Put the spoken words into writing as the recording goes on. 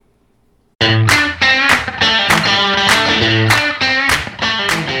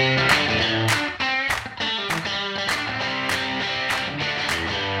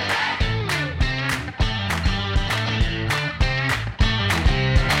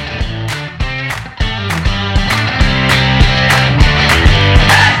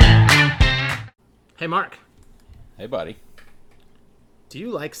Mark. Hey, buddy. Do you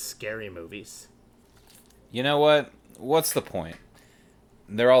like scary movies? You know what? What's the point?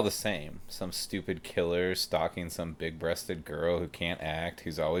 They're all the same. Some stupid killer stalking some big-breasted girl who can't act,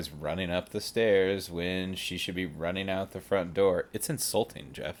 who's always running up the stairs when she should be running out the front door. It's insulting,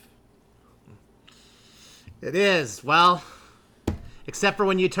 Jeff. It is. Well, except for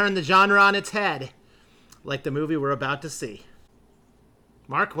when you turn the genre on its head, like the movie we're about to see.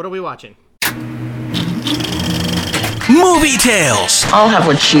 Mark, what are we watching? Movie Tales. I'll have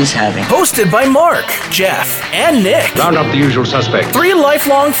what she's having. Hosted by Mark, Jeff, and Nick. Round up the usual suspects. 3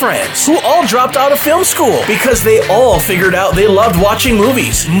 lifelong friends who all dropped out of film school because they all figured out they loved watching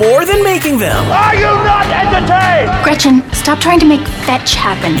movies more than making them. Are you not entertained? Gretchen, stop trying to make fetch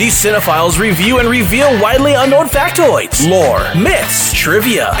happen. These cinephiles review and reveal widely unknown factoids, lore, myths,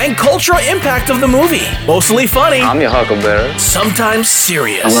 trivia, and cultural impact of the movie. Mostly funny. I'm your huckleberry. Sometimes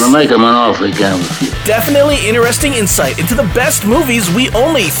serious. I'm gonna make him an offer again with you. Definitely interesting insight into the best movies we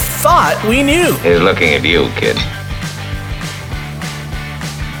only thought we knew. He's looking at you, kid.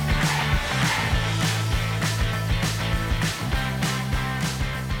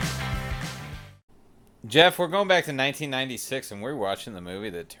 Jeff, we're going back to 1996, and we're watching the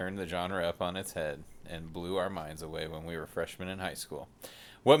movie that turned the genre up on its head and blew our minds away when we were freshmen in high school.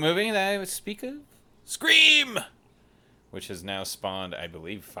 What movie did I speak of? Scream! Which has now spawned, I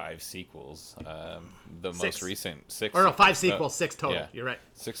believe, 5 sequels. The 6. Most recent 6. Or no, 5 sequels, 6 total. Yeah, You're right.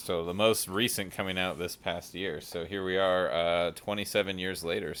 6 total. The most recent coming out this past year. So here we are, 27 years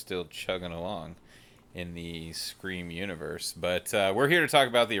later, still chugging along in the Scream universe. But we're here to talk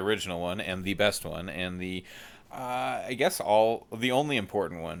about the original one and the best one and the, I guess, the only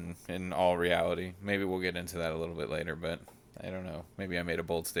important one in all reality. Maybe we'll get into that a little bit later, but I don't know. Maybe I made a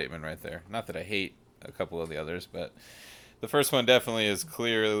bold statement right there. Not that I hate a couple of the others, but the first one definitely is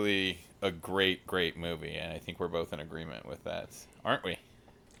clearly a great, great movie, and I think we're both in agreement with that, aren't we?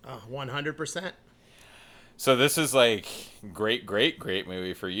 100%. So this is like great, great, great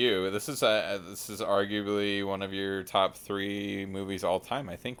movie for you. This is arguably one of your top 3 movies all time,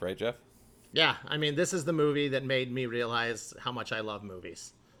 I think, right, Jeff? Yeah, I mean, this is the movie that made me realize how much I love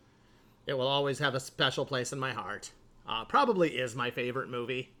movies. It will always have a special place in my heart. Probably is my favorite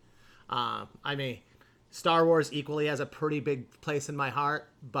movie. I mean, Star Wars equally has a pretty big place in my heart,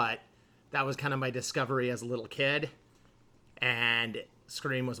 but that was kind of my discovery as a little kid. And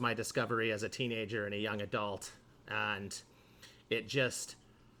Scream was my discovery as a teenager and a young adult. And it just,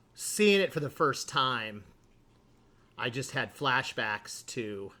 seeing it for the first time, I just had flashbacks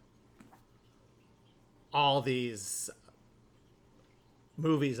to all these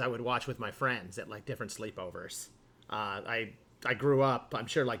movies I would watch with my friends at like different sleepovers. I grew up, I'm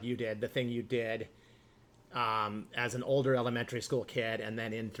sure like you did, the thing you did as an older elementary school kid and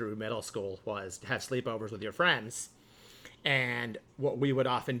then in through middle school was to have sleepovers with your friends. And what we would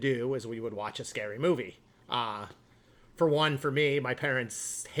often do is we would watch a scary movie. For me, my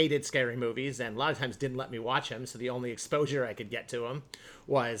parents hated scary movies and a lot of times didn't let me watch them. So the only exposure I could get to them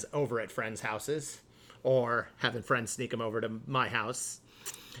was over at friends' houses or having friends sneak them over to my house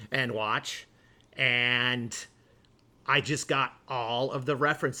and watch. And I just got all of the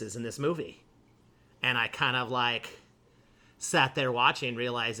references in this movie. And I kind of like sat there watching,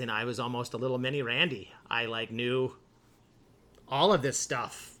 realizing I was almost a little mini Randy. I like knew all of this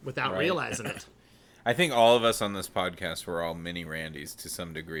stuff without realizing it. I think all of us on this podcast were all mini Randys to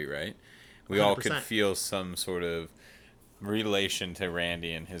some degree, right? We 100%. All could feel some sort of relation to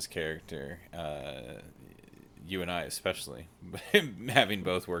Randy and his character. You and I especially, having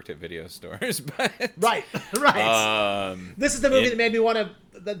both worked at video stores. But right. This is the movie that made me want to.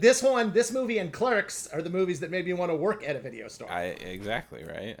 This movie and Clerks are the movies that made me want to work at a video store. Exactly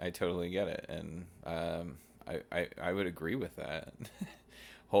right. I totally get it, and I would agree with that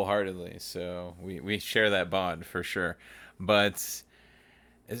wholeheartedly. So we share that bond for sure. But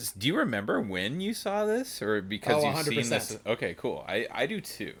do you remember when you saw this, or because you've 100%. Seen this? Okay, cool. I do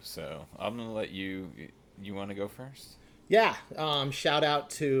too. So I'm gonna let you. You want to go first? Yeah. Shout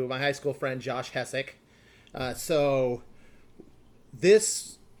out to my high school friend Josh Hessick. We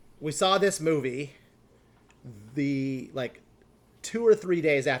saw this movie 2 or 3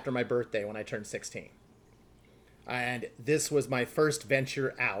 days after my birthday when I turned 16. And this was my first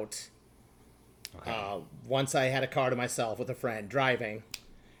venture out. Okay. Once I had a car to myself with a friend driving.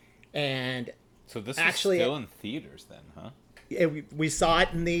 And so this is still in theaters then, huh? We saw it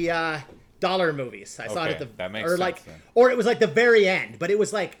in the dollar movies. I saw it at the that makes sense, or it was like the very end, but it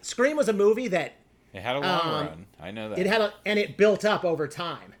was like Scream was a movie that it had a long run. I know that. And it built up over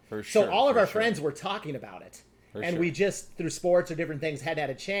time. For sure. So all of our friends were talking about it. We just through sports or different things had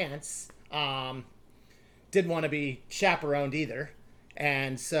a chance. didn't want to be chaperoned either.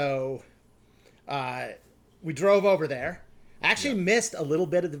 And so we drove over there. I actually missed a little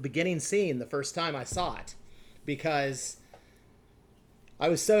bit of the beginning scene the first time I saw it because I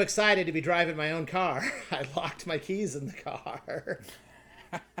was so excited to be driving my own car. I locked my keys in the car.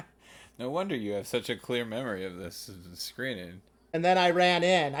 No wonder you have such a clear memory of this screening. And then I ran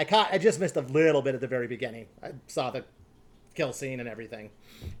in. I just missed a little bit at the very beginning. I saw the kill scene and everything.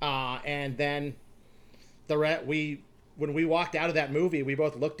 And then when we walked out of that movie, we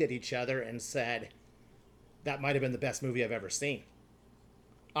both looked at each other and said, that might have been the best movie I've ever seen.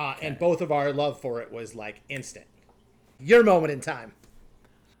 And both of our love for it was like instant. Your moment in time.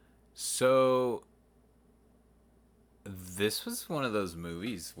 So this was one of those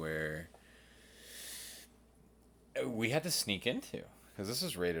movies where we had to sneak into, because this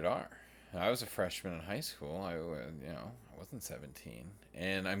was rated R. I was a freshman in high school. I wasn't 17,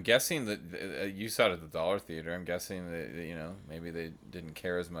 and I'm guessing that you saw it at the Dollar Theater. I'm guessing that maybe they didn't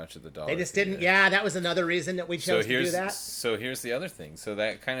care as much at the Dollar. They just Theater. didn't. Yeah, that was another reason that we chose to do that. So here's the other thing. So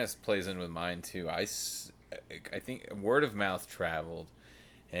that kind of plays in with mine too. I think word of mouth traveled,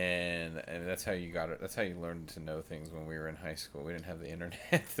 and that's how you got it. That's how you learned to know things when we were in high school. We didn't have the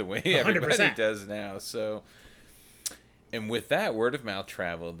internet the way everybody 100%. does now. So. And with that, word of mouth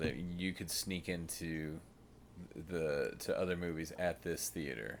traveled that you could sneak into to other movies at this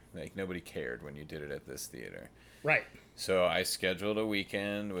theater. Like, nobody cared when you did it at this theater. Right. So I scheduled a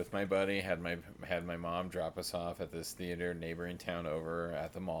weekend with my buddy, had my mom drop us off at this theater, neighboring town over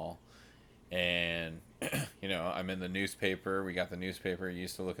at the mall. And, I'm in the newspaper. We got the newspaper. I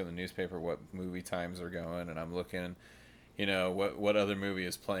used to look in the newspaper what movie times are going, and I'm looking... what other movie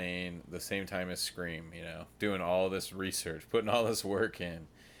is playing the same time as Scream, doing all this research, putting all this work in.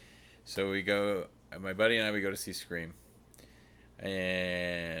 So my buddy and I, we go to see Scream,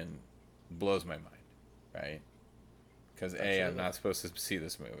 and blows my mind, right? Because A, I'm not supposed to see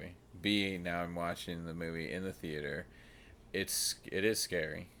this movie. B, now I'm watching the movie in the theater. It is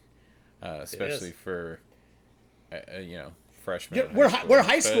scary, especially for, freshmen. We're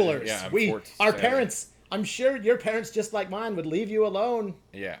high schoolers. Yeah, Our parents... I'm sure your parents, just like mine, would leave you alone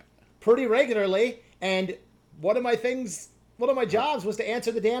pretty regularly. And one of my jobs was to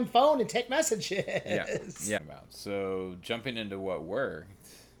answer the damn phone and take messages. Yeah. So jumping into what worked.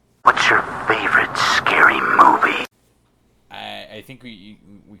 What's your favorite scary movie? I think we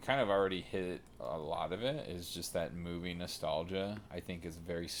kind of already hit a lot of it. Is just that movie nostalgia. I think is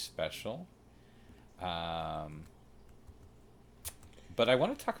very special. But I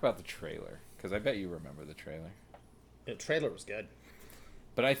want to talk about the trailer. Because I bet you remember the trailer. The trailer was good.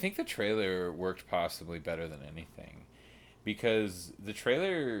 But I think the trailer worked possibly better than anything. Because the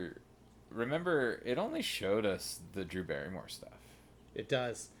trailer, remember, it only showed us the Drew Barrymore stuff. It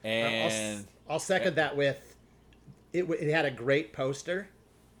does. And I'll second that with, it had a great poster.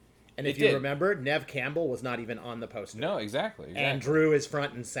 And if you remember, Nev Campbell was not even on the poster. No, exactly. And Drew is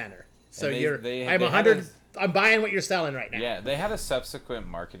front and center. So And I'm buying what you're selling right now. Yeah, they had a subsequent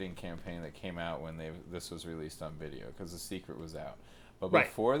marketing campaign that came out when this was released on video because The Secret was out. But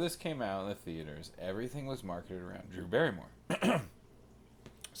before this came out in the theaters, everything was marketed around Drew Barrymore.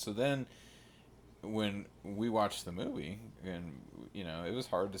 So then, when we watched the movie, and it was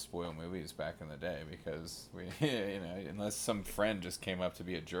hard to spoil movies back in the day because we, unless some friend just came up to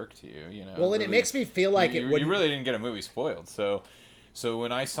be a jerk to you, Well, and it makes me feel like you really didn't get a movie spoiled. So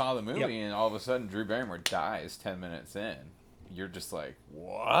when I saw the movie and all of a sudden Drew Barrymore dies 10 minutes in, you're just like,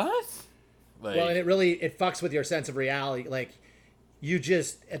 what? And it fucks with your sense of reality. Like, you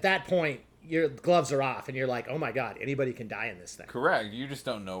just, at that point, your gloves are off and you're like, oh my God, anybody can die in this thing. Correct. You just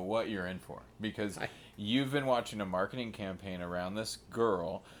don't know what you're in for because you've been watching a marketing campaign around this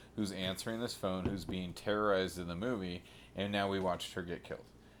girl who's answering this phone, who's being terrorized in the movie, and now we watched her get killed.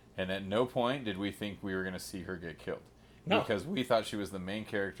 And at no point did we think we were going to see her get killed. No. Because we thought she was the main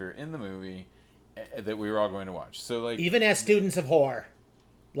character in the movie that we were all going to watch. So, like, even as students of horror,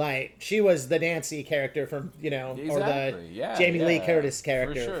 like, she was the Nancy character from, exactly. or the Jamie Lee Curtis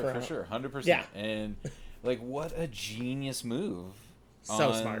character. For sure, 100%. Yeah. And, like, what a genius move.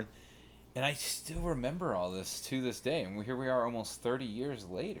 So smart. And I still remember all this to this day. And here we are almost 30 years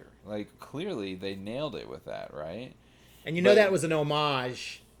later. Like, clearly they nailed it with that, right? And that was an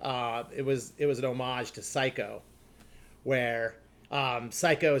homage. It was an homage to Psycho, where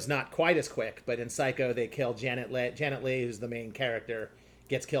Psycho is not quite as quick, but in Psycho they kill Janet Leigh, who's the main character,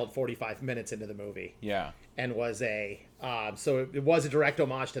 gets killed 45 minutes into the movie. Yeah. And was so it was a direct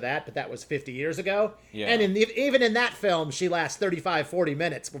homage to that, but that was 50 years ago. Yeah. And even in that film, she lasts 35, 40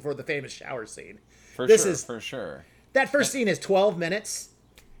 minutes before the famous shower scene. For sure. That first scene is 12 minutes.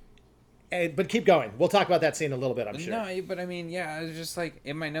 But keep going. We'll talk about that scene a little bit, I'm sure. No, but I mean, yeah, I was just like,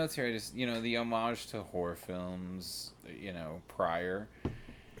 in my notes here, I just, the homage to horror films, prior.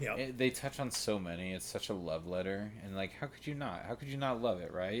 Yep. They touch on so many. It's such a love letter. And, like, how could you not? How could you not love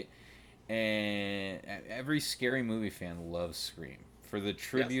it, right? And every scary movie fan loves Scream for the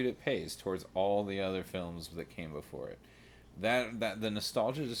tribute it pays towards all the other films that came before it. That the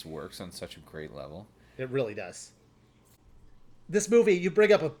nostalgia just works on such a great level. It really does. This movie, you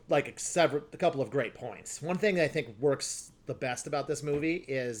bring up a couple of great points. One thing that I think works the best about this movie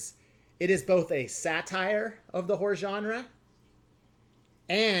is it is both a satire of the horror genre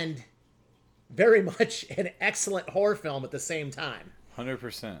and very much an excellent horror film at the same time.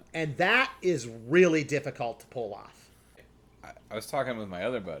 100%. And that is really difficult to pull off. I was talking with my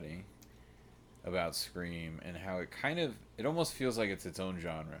other buddy about Scream and how it almost feels like it's its own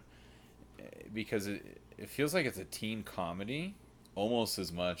genre, because it feels like it's a teen comedy almost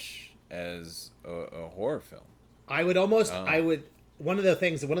as much as a horror film. One of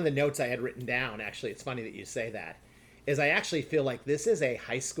the notes I had written down, actually, it's funny that you say that, is I actually feel like this is a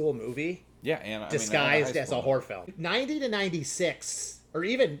high school movie disguised as a horror film. 90 to 96, or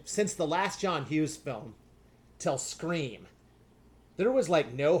even since the last John Hughes film till Scream, there was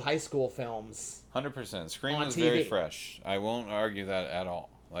no high school films. 100%. Scream on was TV. very fresh. I won't argue that at all.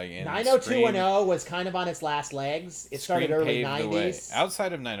 90210 was kind of on its last legs. It started early 90s.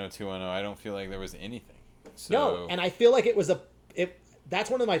 Outside of 90210, I don't feel like there was anything. So... No, and I feel like that's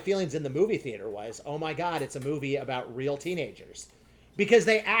one of my feelings in the movie theater was, oh my God, it's a movie about real teenagers. Because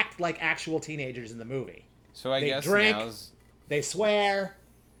they act like actual teenagers in the movie. So I guess drink, they swear,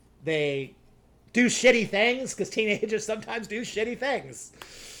 they do shitty things, because teenagers sometimes do shitty things.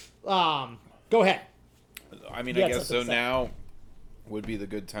 Go ahead. I mean, I guess so now would be the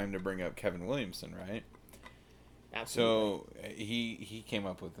good time to bring up Kevin Williamson, right? Absolutely. So he came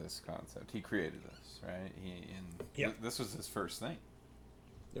up with this concept. He created this, right? This was his first thing.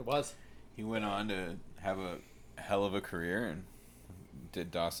 It was. He went on to have a hell of a career and did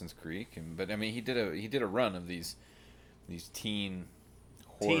Dawson's Creek, but I mean, he did a run of these teen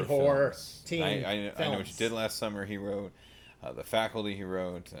horror films. I know what you did last summer. He wrote The Faculty. He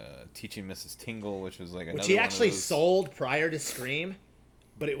wrote Teaching Mrs. Tingle, which was like another which he one actually of those... sold prior to Scream,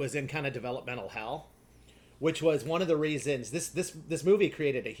 but it was in kind of developmental hell, which was one of the reasons this movie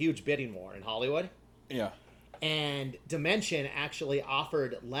created a huge bidding war in Hollywood. Yeah. And Dimension actually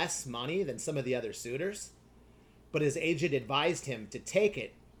offered less money than some of the other suitors, but his agent advised him to take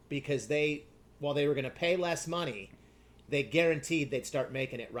it because while they were going to pay less money, they guaranteed they'd start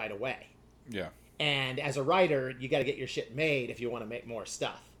making it right away. Yeah. And as a writer, you got to get your shit made if you want to make more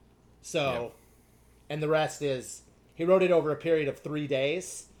stuff. So, and the rest is, he wrote it over a period of 3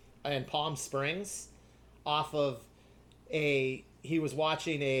 days in Palm Springs he was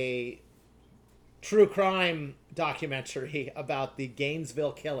watching a true crime documentary about the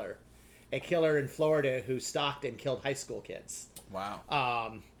Gainesville killer, a killer in Florida who stalked and killed high school kids.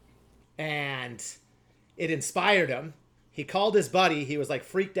 Wow. And it inspired him. He called his buddy. He was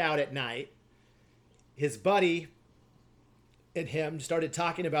freaked out at night. His buddy and him started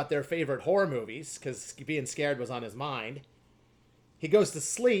talking about their favorite horror movies because being scared was on his mind. He goes to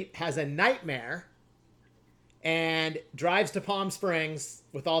sleep, has a nightmare, and drives to Palm Springs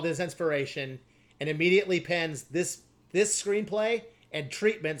with all this inspiration and immediately pens this screenplay and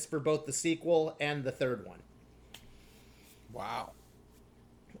treatments for both the sequel and the third one. Wow.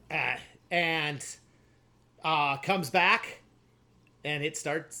 And comes back, and it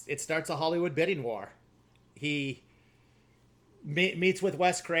starts a Hollywood bidding war. He meets with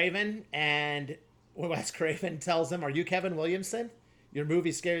Wes Craven, and Wes Craven tells him, "Are you Kevin Williamson? Your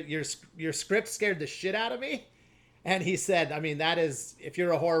movie scared your script scared the shit out of me." And he said, "I mean, that is, if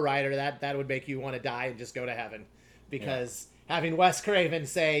you're a horror writer, that would make you want to die and just go to heaven, because having Wes Craven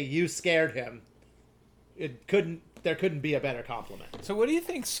say you scared him, there couldn't be a better compliment." So what do you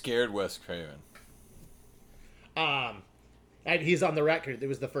think scared Wes Craven? And he's on the record. It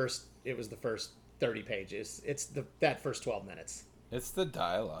was the first 30 pages. It's that first 12 minutes. It's the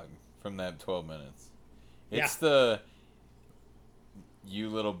dialogue from that 12 minutes. It's Yeah. the "you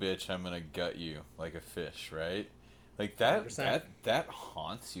little bitch, I'm gonna gut you like a fish," right? Like that 100%. that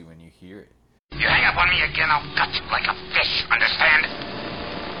haunts you when you hear it. You hang up on me again, I'll gut you like a fish, understand?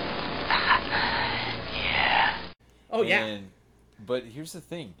 Yeah. Oh, yeah. But here's the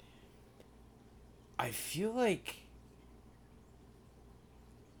thing. I feel like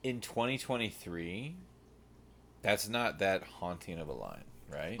in 2023, that's not that haunting of a line,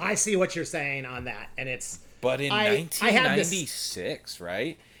 right? I see what you're saying on that, and it's... But in I have this... 1996,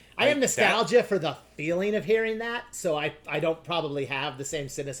 right? I have nostalgia for the feeling of hearing that, so I don't probably have the same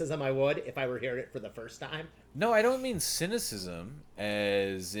cynicism I would if I were hearing it for the first time. No, I don't mean cynicism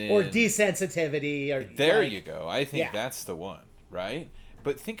as in... Or desensitivity. Or There like, you go. I think yeah. that's the one, right?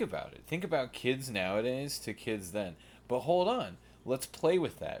 But think about it. Think about kids nowadays to kids then. But hold on. Let's play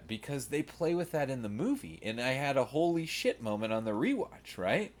with that, because they play with that in the movie. And I had a holy shit moment on the rewatch,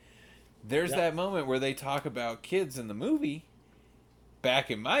 right? There's that moment where they talk about kids in the movie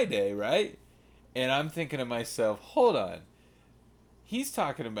back in my day, right? And I'm thinking to myself, hold on. He's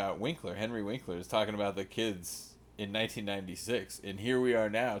talking about Winkler. Henry Winkler is talking about the kids in 1996. And here we are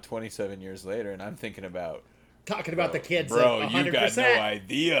now, 27 years later, and I'm thinking about... Talking about the kids, bro, 100%. you got no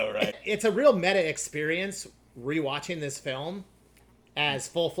idea, right? It's a real meta experience rewatching this film as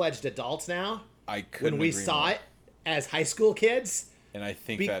full-fledged adults now. I couldn't when we agree saw more. it as high school kids. And I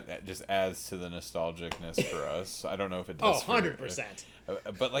think that just adds to the nostalgicness for us. I don't know if it does. 100%.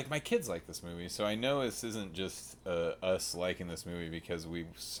 But like my kids like this movie, so I know this isn't just us liking this movie because we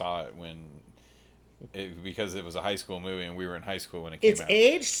saw it because it was a high school movie and we were in high school when it came out. It's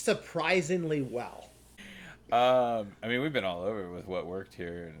aged surprisingly well. I mean, we've been all over with what worked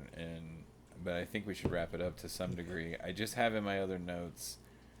here, but I think we should wrap it up to some degree. I just have in my other notes,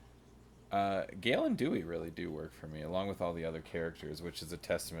 Gale and Dewey really do work for me, along with all the other characters, which is a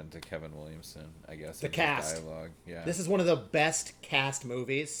testament to Kevin Williamson, I guess. The cast. Dialogue. Yeah. This is one of the best cast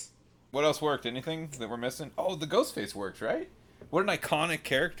movies. What else worked? Anything that we're missing? Oh, the Ghostface worked, right? What an iconic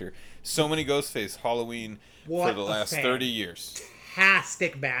character. So many Ghostface Halloween for the last 30 years.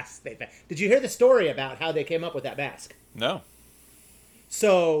 Fantastic mask. Did you hear the story about how they came up with that mask? No.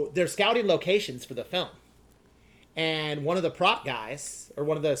 So they're scouting locations for the film. And one of the prop guys, or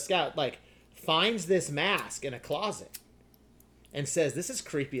one of the scout, finds this mask in a closet and says, "This is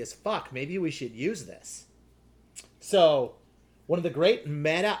creepy as fuck. Maybe we should use this." So one of the great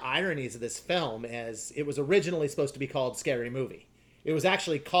meta ironies of this film is it was originally supposed to be called Scary Movie. It was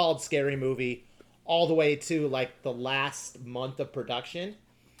actually called Scary Movie all the way to the last month of production,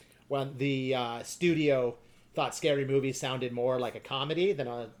 when the studio thought Scary Movie sounded more like a comedy than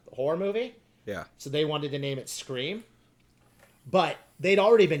a horror movie. Yeah. So they wanted to name it Scream. But they'd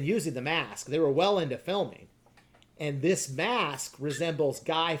already been using the mask. They were well into filming. And this mask resembles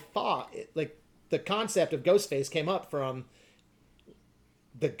Guy Fawkes. The concept of Ghostface came up from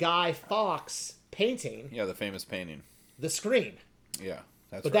the Guy Fawkes painting. Yeah, the famous painting. The Scream. Yeah,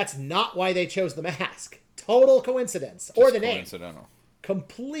 but that's not why they chose the mask. Total coincidence. Just or the name. Coincidental.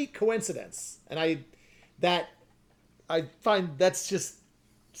 Complete coincidence. And I find that's just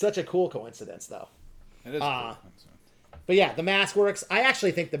such a cool coincidence, though. It is a cool coincidence. But yeah, the mask works. I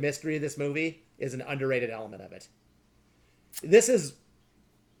actually think the mystery of this movie is an underrated element of it. This is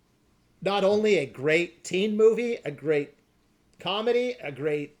not only a great teen movie, a great comedy, a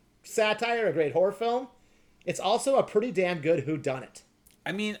great satire, a great horror film, it's also a pretty damn good whodunit.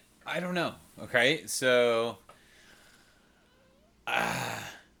 I mean, I don't know. Okay, so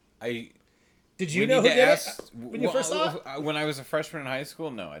did you know who did it when you first saw it? When I was a freshman in high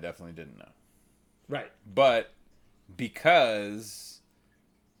school, no, I definitely didn't know. Right. But because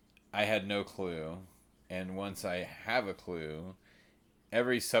I had no clue, and once I have a clue,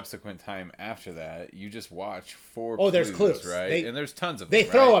 every subsequent time after that, you just watch for there's clues, right? And there's tons of them. They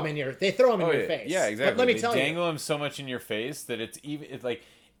throw them in your yeah. face. Yeah, exactly. But let me they tell you, dangle them so much in your face that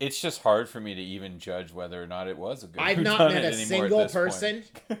it's just hard for me to even judge whether or not it was a good. I've not met a single person.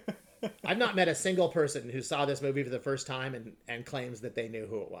 I've not met a single person who saw this movie for the first time and claims that they knew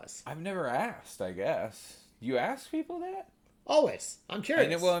who it was. I've never asked. I guess you ask people that. Always, I'm curious.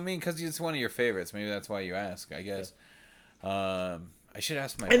 Because it's one of your favorites. Maybe that's why you ask. I guess. I should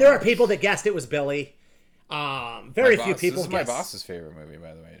ask my. And there are people that guessed it was Billy. Very few people. This is my boss's favorite movie,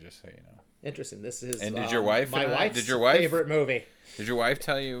 by the way. Just so you know. Interesting. This is. And did your wife? My wife's favorite movie. Did your wife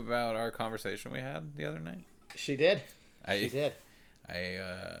tell you about our conversation we had the other night? She did. She did.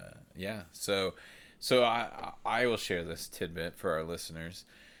 Yeah. So I will share this tidbit for our listeners.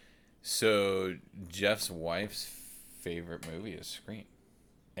 So Jeff's wife's favorite movie is Scream,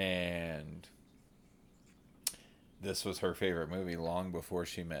 and this was her favorite movie long before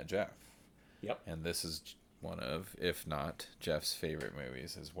she met Jeff. Yep. And this is one of, if not Jeff's favorite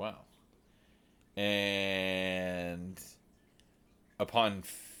movies as well. And upon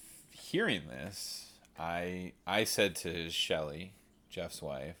hearing this, I said to Shelley, Jeff's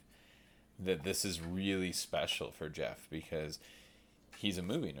wife, that this is really special for Jeff because he's a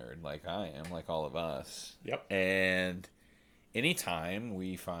movie nerd like I am, like all of us. Yep. And anytime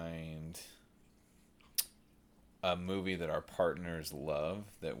we find a movie that our partners love,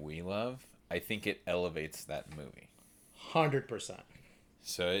 that we love, I think it elevates that movie. 100%.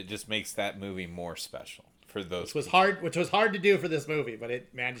 So it just makes that movie more special for those. Which was hard to do for this movie, but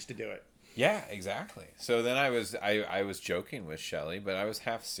it managed to do it. Yeah, exactly. So then I was joking with Shelley, but I was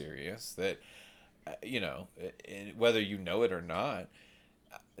half serious that, whether you know it or not,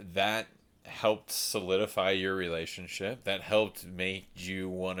 that helped solidify your relationship. That helped make you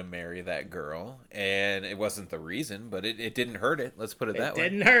want to marry that girl. And it wasn't the reason, but it didn't hurt it. Let's put it that way. It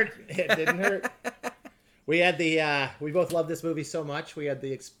didn't hurt. It didn't hurt. We had we both loved this movie so much. We had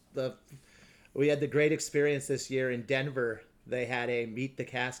the great experience this year in Denver. They had a meet the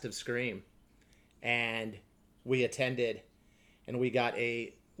cast of Scream, and we attended, and we got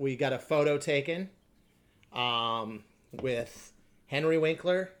a photo taken, with Henry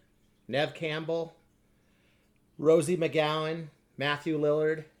Winkler, Nev Campbell, Rosie McGowan, Matthew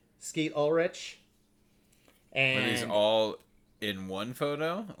Lillard, Skeet Ulrich, and Are these all in one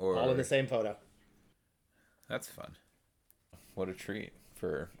photo, or all in the same photo? That's fun. What a treat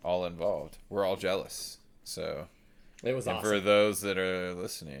for all involved. We're all jealous. So it was awesome. For those that are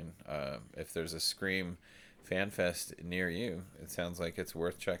listening, if there's a Scream fan fest near you, it sounds like it's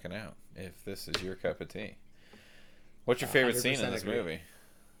worth checking out if this is your cup of tea. What's your favorite scene in this movie?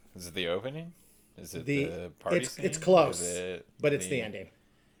 Is it the opening? Is it the party scene? It's close, but it's the ending.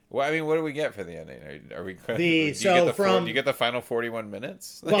 Well, I mean, what do we get for the ending? Are we? Do you get the final 41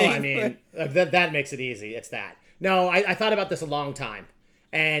 minutes? Well, I mean, that makes it easy. It's that. No, I thought about this a long time,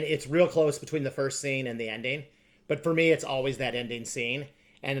 and it's real close between the first scene and the ending. But for me, it's always that ending scene,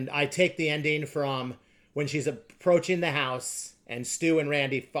 and I take the ending from when she's approaching the house and Stu and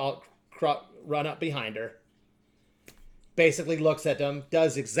Randy run up behind her. Basically looks at them,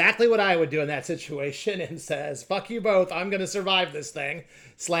 does exactly what I would do in that situation, and says, "Fuck you both, I'm going to survive this thing."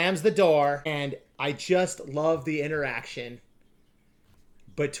 Slams the door, and I just love the interaction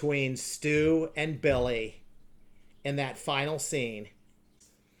between Stu and Billy in that final scene.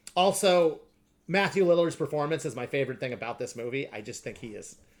 Also, Matthew Lillard's performance is my favorite thing about this movie. I just think he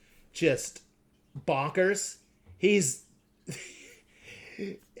is just bonkers. He's...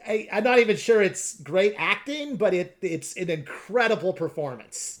 I'm not even sure it's great acting, but it's an incredible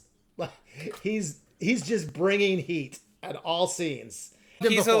performance. He's just bringing heat at all scenes.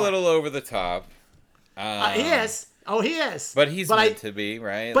 He's a little over the top. He is. Oh, he is. But he's meant to be,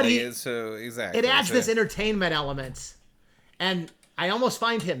 right? But exactly. It adds this entertainment element, and I almost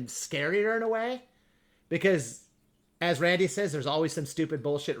find him scarier in a way, because, as Randy says, there's always some stupid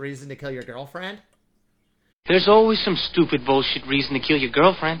bullshit reason to kill your girlfriend. There's always some stupid bullshit reason to kill your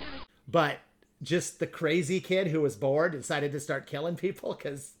girlfriend. But just the crazy kid who was bored decided to start killing people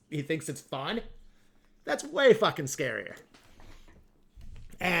because he thinks it's fun. That's way fucking scarier.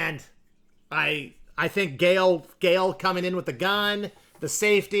 And I think Gail coming in with the gun, the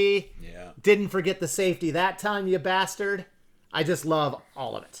safety. Yeah. Didn't forget the safety that time, you bastard. I just love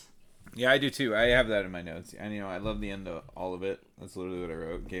all of it. Yeah, I do too. I have that in my notes. And I love the end of all of it. That's literally what I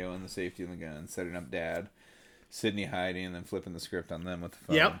wrote. Gail and the safety and the gun, setting up Dad. Sydney hiding and then flipping the script on them with the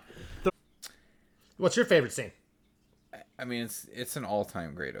phone. Yep. What's your favorite scene? I mean, it's an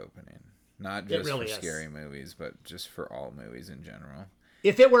all-time great opening. Not just for scary movies, but just for all movies in general.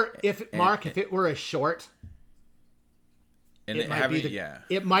 If it were a short, and it might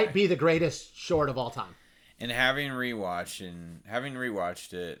be the greatest short of all time. And having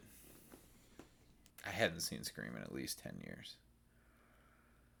rewatched it, I hadn't seen Scream in at least 10 years.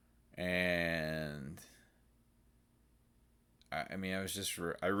 And I mean, I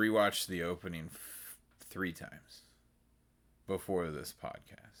rewatched the opening 3 times before this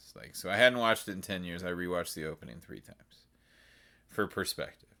podcast. So I hadn't watched it in 10 years. I rewatched the opening 3 times for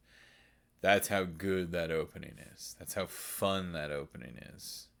perspective. That's how good that opening is. That's how fun that opening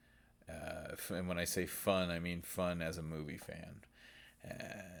is. And when I say fun, I mean fun as a movie fan.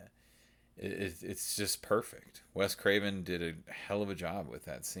 It's just perfect. Wes Craven did a hell of a job with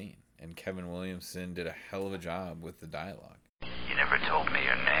that scene, and Kevin Williamson did a hell of a job with the dialogue. You never told me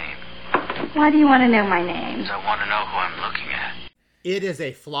your name. Why do you want to know my name? I want to know who I'm looking at. It is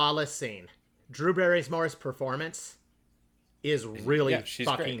a flawless scene. Drew Barrymore's performance is really fucking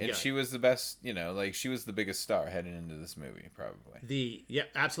great. good. And she was the best, she was the biggest star heading into this movie, probably.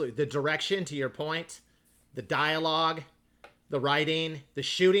 Absolutely. The direction, to your point, the dialogue, the writing, the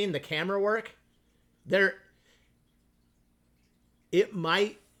shooting, the camera work. It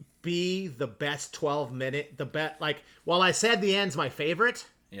might be the best 12-minute, while I said the end's my favorite.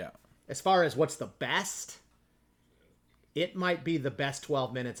 Yeah. As far as what's the best, it might be the best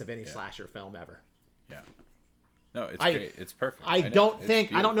 12 minutes of any slasher film ever. Yeah. No, it's great. It's perfect. I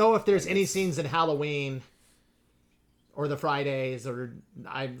don't know if there's any scenes in Halloween or the Fridays, or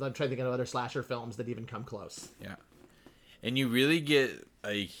I'm trying to think of other slasher films that even come close. Yeah. And you really get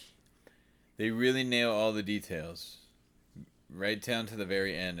They really nail all the details, right down to the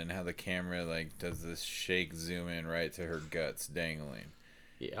very end, and how the camera like does this shake zoom in right to her guts dangling.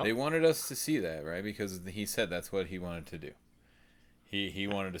 Yeah. They wanted us to see that, right? Because he said that's what he wanted to do. He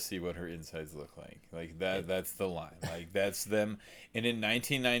wanted to see what her insides look like. Like that's the line. Like that's them. And in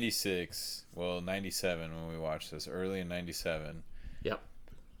 1996, well, 97 when we watched this, early in 97. Yep.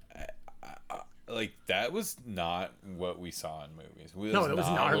 Like that was not what we saw in movies. No, it was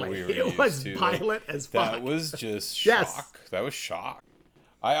gnarly. It was violent as fuck. That was just shock. Yes. That was shock.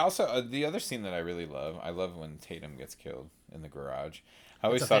 I also the other scene that I really love. I love when Tatum gets killed in the garage. I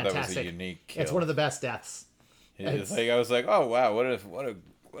always thought that was a unique kill. It's one of the best deaths. It's like I was like, oh wow, what a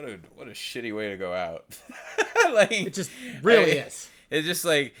shitty way to go out. Like it just really is. It's just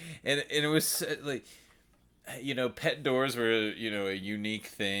like and it was like, you know, pet doors were, you know, a unique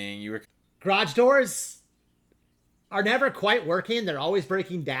thing. You were garage doors are never quite working. They're always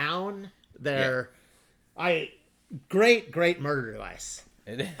breaking down. They're great murder device.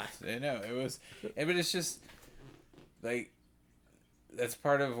 It is. I know it was, but it's just like that's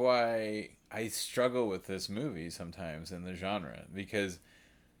part of why I struggle with this movie sometimes in the genre, because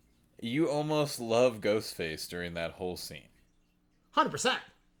you almost love Ghostface during that whole scene. 100%.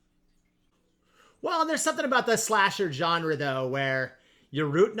 Well, and there's something about the slasher genre though, where you're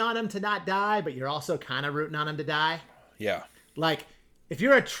rooting on him to not die, but you're also kind of rooting on him to die. Yeah. Like if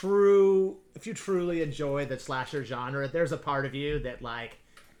you truly enjoy the slasher genre, there's a part of you that like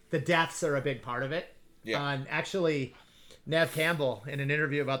the deaths are a big part of it. Yeah. And actually, Nev Campbell, in an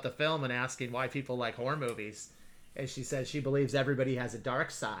interview about the film and asking why people like horror movies, and she says she believes everybody has a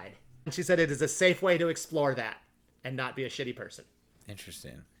dark side. And she said it is a safe way to explore that and not be a shitty person.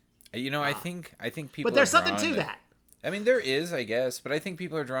 Interesting. You know, I think people. But there's are something to that. I mean, there is, I guess, but I think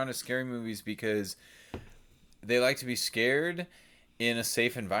people are drawn to scary movies because they like to be scared in a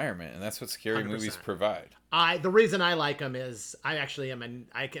safe environment, and that's what scary 100%. Movies provide. The reason I like them is I actually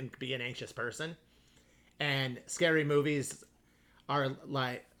I can be an anxious person. And scary movies are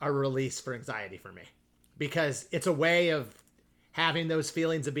a release for anxiety for me, because it's a way of having those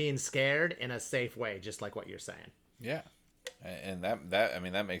feelings of being scared in a safe way, just like what you're saying. Yeah, and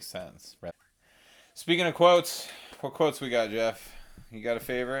that makes sense. Right? Speaking of quotes, what quotes we got, Jeff? You got a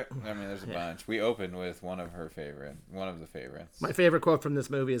favorite? I mean, there's a bunch. We opened with one of the favorites. My favorite quote from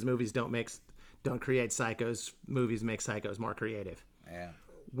this movie is "Movies don't create psychos. Movies make psychos more creative." Yeah,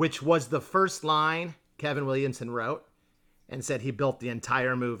 which was the first line Kevin Williamson wrote, and said he built the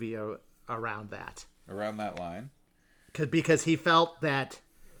entire movie around that. Around that line? Because he felt that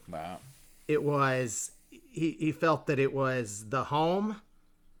wow. It was he felt that it was the home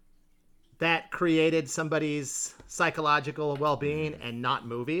that created somebody's psychological well-being and not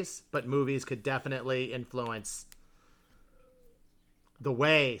movies, but movies could definitely influence the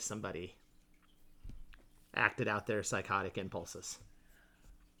way somebody acted out their psychotic impulses.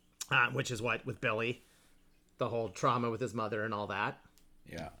 Which is what, with Billy, the whole trauma with his mother and all that.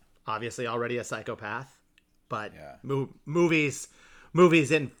 Yeah. Obviously already a psychopath, but yeah. movies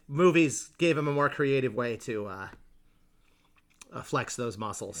gave him a more creative way to flex those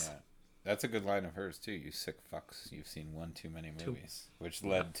muscles. Yeah. That's a good line of hers too. You sick fucks. You've seen one too many movies, which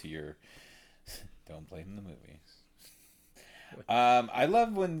led to your don't blame the movies. I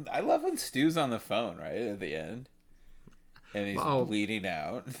love when Stu's on the phone right at the end. And he's bleeding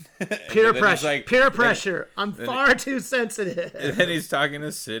out. Peer pressure. I'm far too sensitive. And then he's talking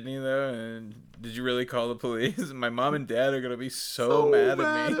to Sydney, though. And did you really call the police? My mom and dad are going to be so mad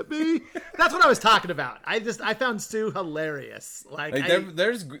at me. That's what I was talking about. I found Stu hilarious.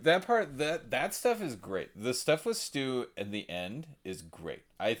 There's that part. That stuff is great. The stuff with Stu in the end is great.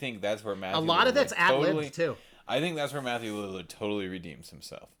 I think that's where Matthew. A lot of that's ad-libbed, too. I think that's where Matthew Lillard totally redeems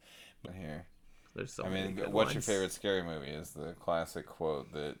himself. But here. There's so what's your favorite scary movie is the classic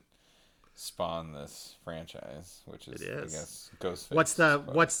quote that spawned this franchise, which is, I guess,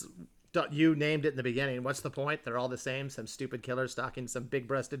 Ghostface. You named it in the beginning. What's the point? They're all the same. Some stupid killer stalking some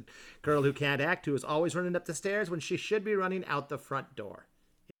big-breasted girl who can't act, who is always running up the stairs when she should be running out the front door.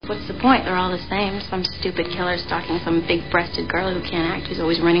 What's the point? They're all the same. Some stupid killer stalking some big-breasted girl who can't act, who's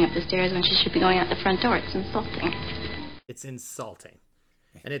always running up the stairs when she should be going out the front door. It's insulting. It's insulting.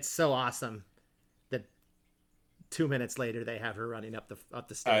 And it's so awesome. 2 minutes later, they have her running up the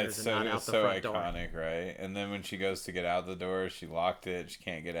stairs and not out the front door. So iconic, right? And then when she goes to get out the door, she locked it. She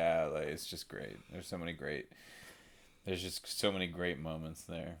can't get out. Like, it's just great. There's just so many great moments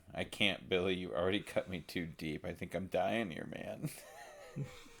there. I can't, Billy. You already cut me too deep. I think I'm dying here, man.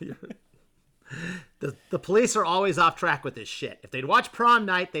 The police are always off track with this shit. If they'd watch Prom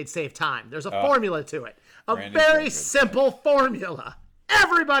Night, they'd save time. There's a formula to it. A very simple formula.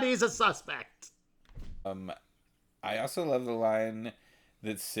 Everybody's a suspect. I also love the line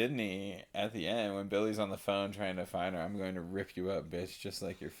that Sydney at the end, when Billy's on the phone trying to find her, I'm going to rip you up, bitch, just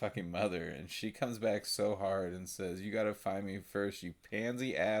like your fucking mother. And she comes back so hard and says, you gotta find me first, you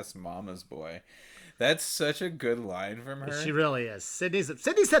pansy ass mama's boy. That's such a good line from her. She really is. Sydney's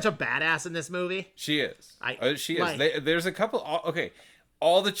such a badass in this movie. She is. She is. Like, There's a couple. Okay,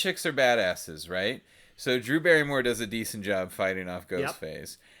 all the chicks are badasses, right? So Drew Barrymore does a decent job fighting off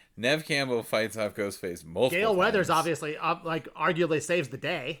Ghostface. Nev Campbell fights off Ghostface multiple times. Gale Weathers obviously, arguably saves the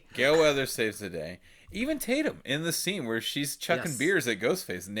day. Gale Weathers saves the day. Even Tatum in the scene where she's chucking beers at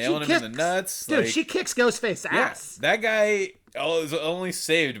Ghostface, nailing him in the nuts. Dude, she kicks Ghostface's ass. That guy is only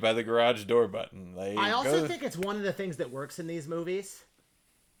saved by the garage door button. I also think it's one of the things that works in these movies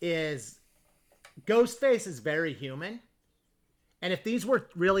is Ghostface is very human. And if these were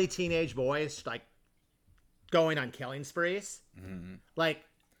really teenage boys, like, going on killing sprees, like,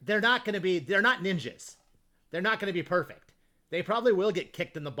 they're not ninjas. They're not going to be perfect. They probably will get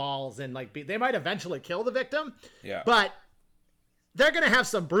kicked in the balls and they might eventually kill the victim. Yeah. But they're going to have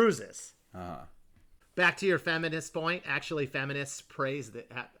some bruises. Uh-huh. Back to your feminist point. Actually, feminists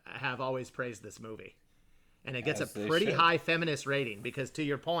have always praised this movie. And it gets a pretty high feminist rating because, to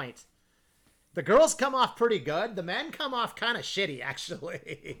your point, the girls come off pretty good. The men come off kind of shitty,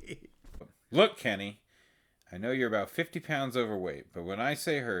 actually. Look, Kenny. I know you're about 50 pounds overweight, but when I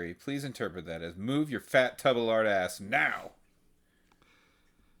say hurry, please interpret that as move your fat tub of lard ass now.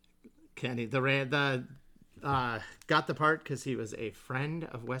 Kenny, got the part because he was a friend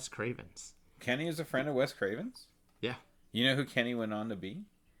of Wes Craven's. Kenny is a friend of Wes Craven's? Yeah. You know who Kenny went on to be?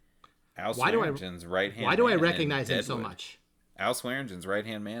 Al Why do Swearengen's right-hand man. Why do I recognize him so much? Al Swearengen's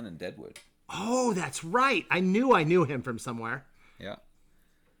right-hand man in Deadwood. Oh, that's right. I knew him from somewhere. Yeah.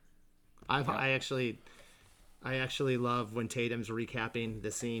 I actually love when Tatum's recapping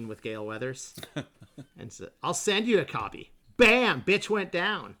the scene with Gale Weathers. And so, I'll send you a copy. Bam! Bitch went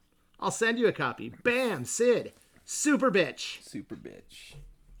down. I'll send you a copy. Bam! Sid. Super bitch. Super bitch.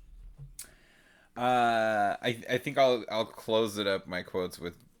 I think I'll close it up, my quotes,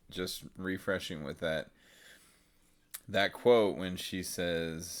 with just refreshing with that quote when she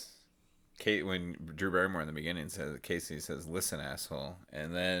says, when Drew Barrymore in the beginning says, Casey says, listen, asshole.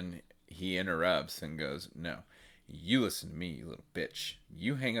 And then he interrupts and goes, no, you listen to me, you little bitch.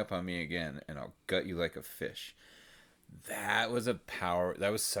 You hang up on me again and I'll gut you like a fish. That was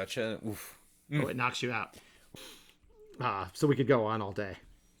such a oof. Oh, it knocks you out. So we could go on all day.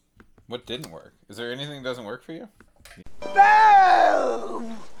 What didn't work? Is there anything that doesn't work for you?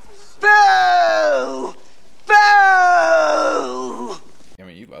 Boo! Boo! Boo! I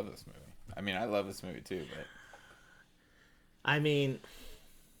mean, you love this movie. I mean, I love this movie too, but... I mean,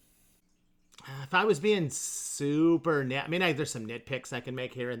 if I was being super there's some nitpicks I can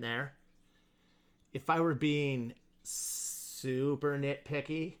make here and there. If I were being super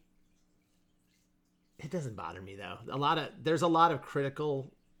nitpicky, it doesn't bother me though. There's a lot of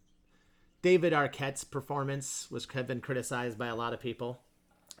critical. David Arquette's performance has been criticized by a lot of people.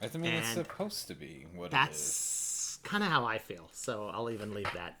 I mean, it's supposed to be what it is. That's kind of how I feel. So I'll even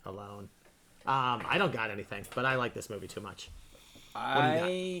leave that alone. I don't got anything, but I like this movie too much.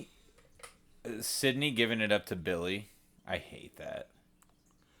 Sydney giving it up to Billy. I hate that.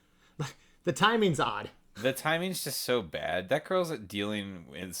 The timing's odd. The timing's just so bad. That girl's dealing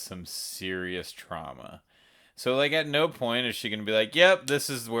with some serious trauma. So, at no point is she going to be like, yep, this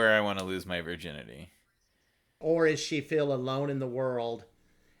is where I want to lose my virginity. Or is she feel alone in the world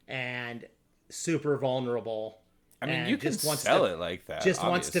and super vulnerable? I mean, you can sell it like that. Just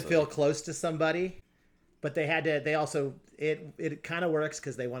wants to feel close to somebody. But it kind of works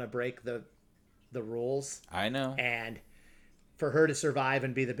because they want to break the rules. I know. And for her to survive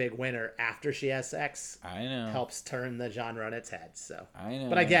and be the big winner after she has sex, I know, helps turn the genre on its head. So I know,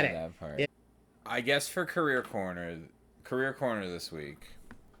 but I get it. That part. I guess for career corner this week,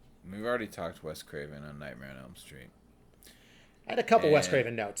 we've already talked Wes Craven on Nightmare on Elm Street. I had a couple Wes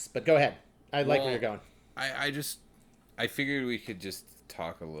Craven notes, but go ahead. I like where you're going. I figured we could just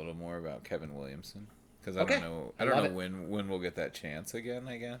talk a little more about Kevin Williamson because I don't know when we'll get that chance again.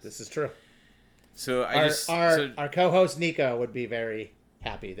 I guess this is true. So our co-host Nico would be very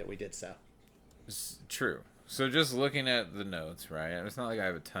happy that we did so. True. So just looking at the notes, right? It's not like I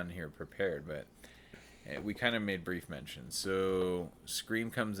have a ton here prepared, but we kind of made brief mention. So Scream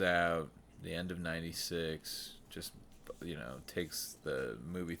comes out the end of '96. Just takes the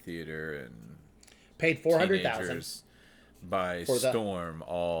movie theater and paid $400,000 by storm.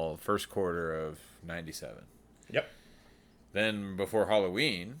 All first quarter of '97. Yep. Then before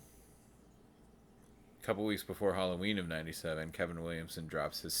Halloween, a couple weeks before Halloween of '97, Kevin Williamson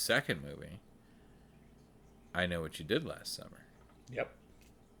drops his second movie, I Know What You Did Last Summer. Yep.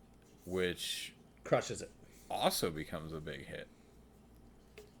 Which crushes it. Also becomes a big hit.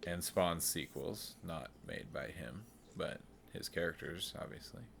 And spawns sequels, not made by him, but his characters,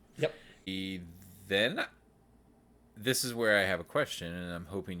 obviously. Yep. Then, this is where I have a question, and I'm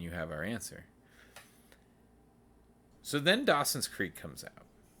hoping you have our answer. So then Dawson's Creek comes out.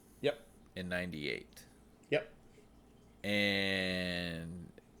 Yep. In 98. Yep. And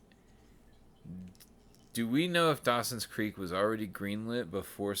do we know if Dawson's Creek was already greenlit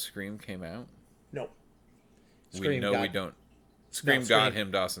before Scream came out? No. We don't. Scream got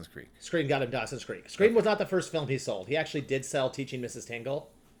him Dawson's Creek. Scream got him Dawson's Creek. Scream was not the first film he sold. He actually did sell Teaching Mrs. Tingle.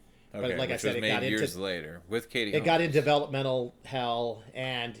 Okay, but like I said, it got years later with Katie Holmes. It got in developmental hell,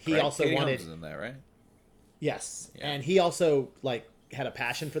 and he also Katie wanted... Holmes is in that, right? Yes. Yeah. And he also had a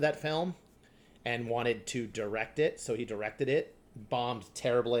passion for that film and wanted to direct it, so he directed it, bombed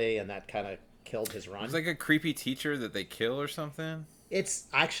terribly, and that kind of killed his run. It was like a creepy teacher that they kill or something. I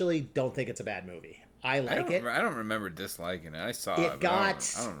actually don't think it's a bad movie. I like I don't remember disliking it. I saw it, but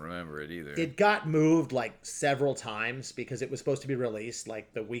I don't remember it either. It got moved several times because it was supposed to be released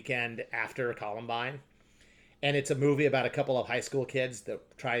the weekend after Columbine. And it's a movie about a couple of high school kids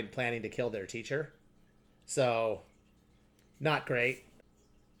that planning to kill their teacher. So, not great.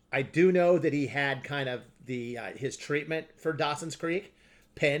 I do know that he had kind of his treatment for Dawson's Creek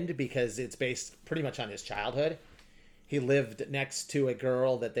pinned because it's based pretty much on his childhood. He lived next to a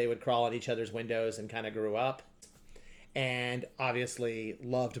girl that they would crawl on each other's windows and kind of grew up. And obviously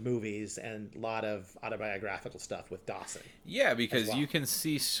loved movies and a lot of autobiographical stuff with Dawson. Yeah, because you can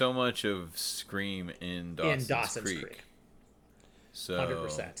see so much of Scream in Dawson's Creek. So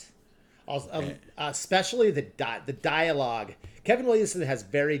 100%. Also, especially the dialogue. Kevin Williamson has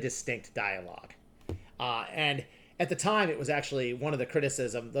very distinct dialogue. And at the time, it was actually one of the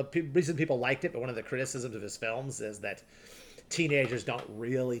criticisms. The reason people liked it, but one of the criticisms of his films is that teenagers don't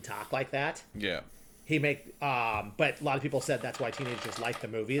really talk like that. Yeah. But a lot of people said that's why teenagers like the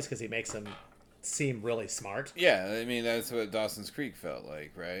movies, because he makes them seem really smart. Yeah, I mean, that's what Dawson's Creek felt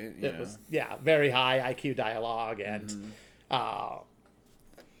like, right? It was, very high IQ dialogue. And,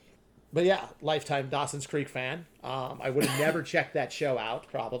 but yeah, lifetime Dawson's Creek fan. I would have never checked that show out,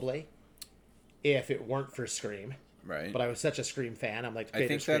 probably, if it weren't for Scream. Right. But I was such a Scream fan. I'm like,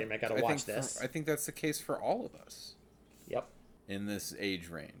 Scream, I gotta watch this. I think that's the case for all of us. Yep. In this age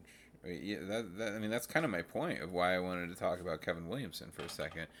range. Yeah, I mean, that's kind of my point of why I wanted to talk about Kevin Williamson for a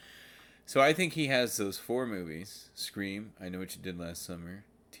second. So I think he has those 4 movies: Scream, I Know What You Did Last Summer,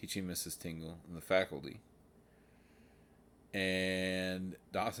 Teaching Mrs. Tingle, and The Faculty, and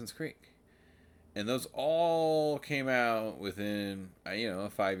Dawson's Creek. And those all came out within, a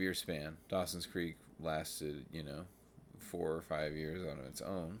 5-year span. Dawson's Creek lasted, 4 or 5 years on its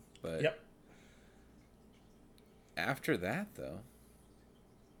own. But yep. After that, though,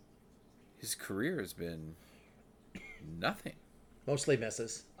 his career has been nothing. Mostly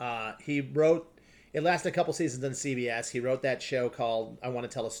misses. It lasted a couple seasons on CBS. He wrote that show called I Want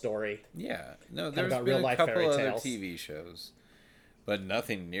to Tell a Story. Yeah. No, there's been a couple other TV shows, but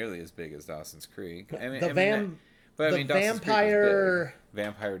nothing nearly as big as Dawson's Creek. Vampire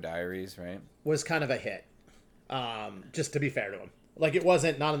Diaries, right? Was kind of a hit. Just to be fair to him. It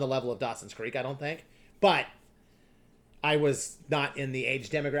wasn't not on the level of Dawson's Creek, I don't think. But I was not in the age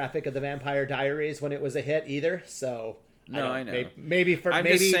demographic of the Vampire Diaries when it was a hit either, so I know. Maybe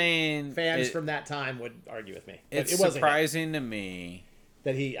just saying fans from that time would argue with me. It's surprising to me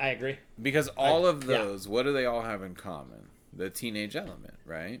that I agree. Because all of those, what do they all have in common? The teenage element,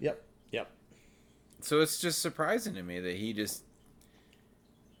 right? Yep. So it's just surprising to me that he just...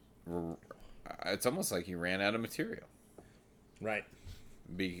 It's almost like he ran out of material. Right.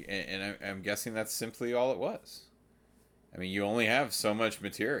 And I'm guessing that's simply all it was. I mean, you only have so much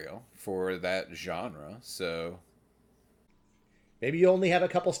material for that genre, so... Maybe you only have a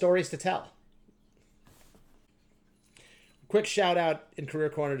couple stories to tell. Quick shout out in Career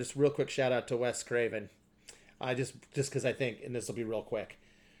Corner, just real quick shout out to Wes Craven. Just because I think, and this will be real quick,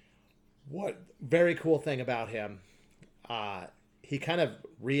 what very cool thing about him, he kind of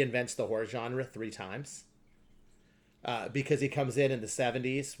reinvents the horror genre 3 times. Because he comes in the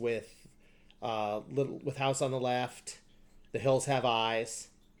 70s with House on the Left, The Hills Have Eyes,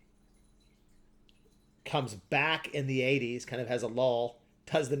 comes back in the 80s, kind of has a lull,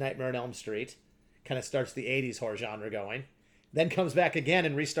 does The Nightmare on Elm Street, kind of starts the 80s horror genre going, then comes back again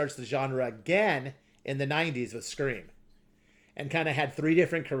and restarts the genre again in the 90s with Scream. And kind of had 3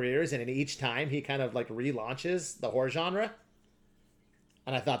 different careers, and in each time he kind of relaunches the horror genre.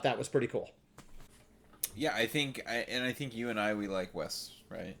 And I thought that was pretty cool. Yeah, I think you and I, we like Wes,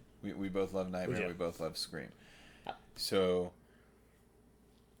 right? We both love Nightmare. We both love Scream. So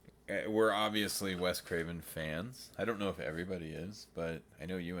we're obviously Wes Craven fans. I don't know if everybody is, but I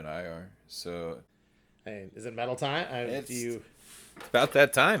know you and I are. So, Hey, is it metal time? it's about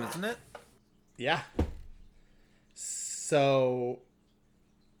that time, isn't it? Yeah. So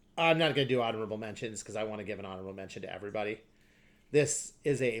I'm not going to do honorable mentions because I want to give an honorable mention to everybody. This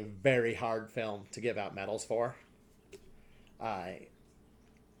is a very hard film to give out medals for. It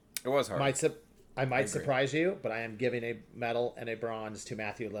was hard. I might surprise you, but I am giving a medal and a bronze to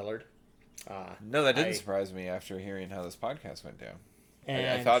Matthew Lillard. No, that didn't surprise me after hearing how this podcast went down.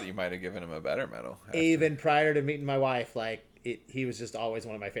 I thought you might have given him a better medal. Even prior to meeting my wife, he was just always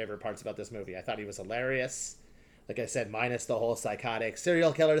one of my favorite parts about this movie. I thought he was hilarious. Like I said, minus the whole psychotic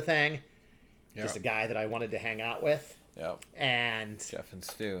serial killer thing. Yeah. Just a guy that I wanted to hang out with. Yeah. And Jeff and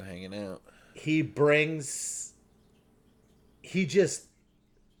Stu hanging out. He just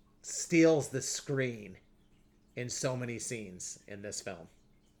steals the screen in so many scenes in this film.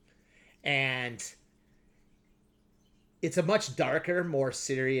 And it's a much darker, more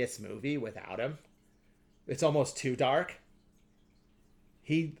serious movie without him. It's almost too dark.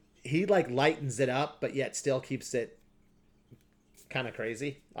 He lightens it up, but yet still keeps it kind of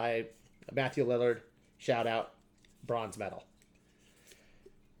crazy. Matthew Lillard, shout out, bronze medal.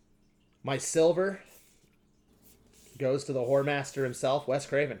 My silver goes to the horror master himself, Wes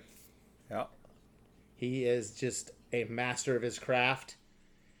Craven. Yeah. He is just a master of his craft.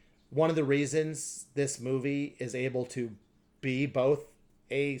 One of the reasons this movie is able to be both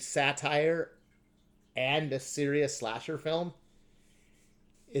a satire and a serious slasher film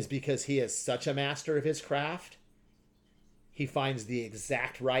is because he is such a master of his craft. He finds the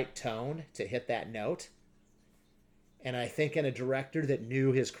exact right tone to hit that note. And I think in a director that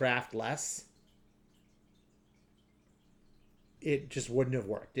knew his craft less, it just wouldn't have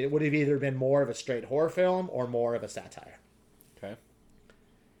worked. It would have either been more of a straight horror film or more of a satire. Okay.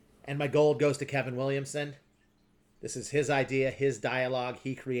 And my gold goes to Kevin Williamson. This is his idea, his dialogue.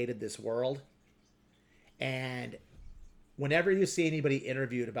 He created this world. And whenever you see anybody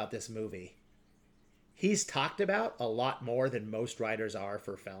interviewed about this movie, he's talked about a lot more than most writers are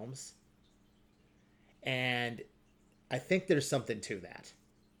for films. And I think there's something to that.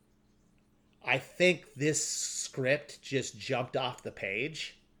 I think this script just jumped off the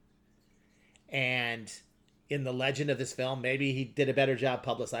page. And in the legend of this film, maybe he did a better job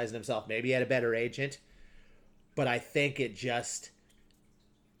publicizing himself. Maybe he had a better agent. But I think it just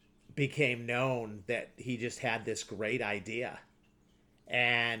became known that he just had this great idea.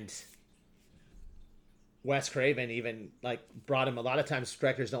 And Wes Craven even brought him. A lot of times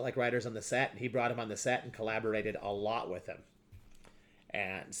directors don't like writers on the set, and he brought him on the set and collaborated a lot with him.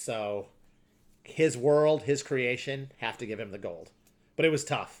 And so his world, his creation, have to give him the gold. But it was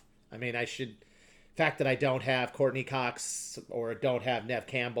tough. I mean, fact that I don't have Courtney Cox or don't have Nev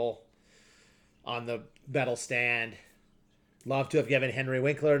Campbell on the medal stand. Love to have given Henry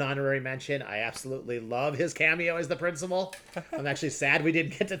Winkler an honorary mention. I absolutely love his cameo as the principal. I'm actually sad we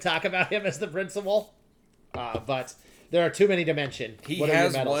didn't get to talk about him as the principal. But there are too many to mention. He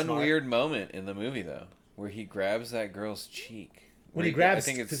has one weird moment in the movie, though, where he grabs that girl's cheek. When he grabs...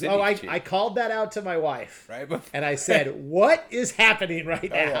 I think it's I called that out to my wife. Right? And I said, what is happening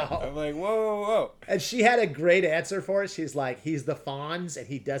right now? Yeah. I'm like, whoa. And she had a great answer for it. She's like, he's the Fonz, and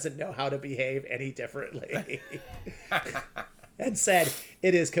he doesn't know how to behave any differently. And said,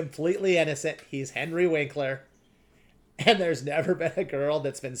 it is completely innocent. He's Henry Winkler. And there's never been a girl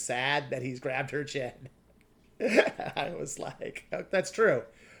that's been sad that he's grabbed her chin. I was like, oh, that's true.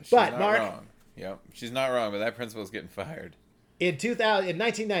 She's but not Mark... wrong. Yep, she's not wrong, but that principal's getting fired. In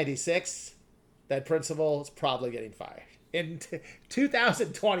 1996, that principal is probably getting fired. In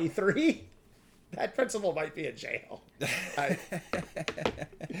 2023, that principal might be in jail.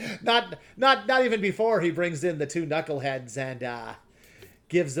 Not even before he brings in the two knuckleheads and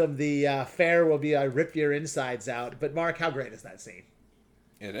gives them the fare will be I rip your insides out. But Mark, how great is that scene?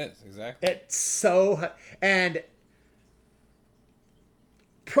 It is, exactly. It's so... And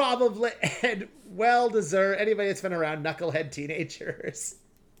probably... And well-deserved. Anybody that's been around knucklehead teenagers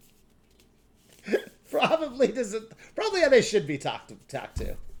probably how they should be talked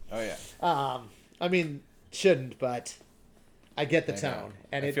to. Oh, yeah. I mean, shouldn't, but I get the tone.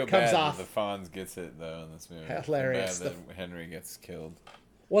 And I feel it comes bad off... that the Fonz gets it, though, in this movie. Hilarious. I feel bad that Henry gets killed.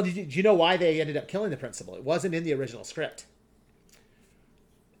 Well, do you know why they ended up killing the principal? It wasn't in the original script.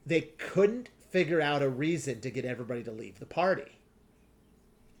 They couldn't figure out a reason to get everybody to leave the party.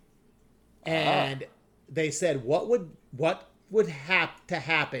 And they said, what would have to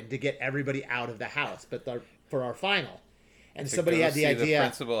happen to get everybody out of the house, but for our final. And somebody had the idea. The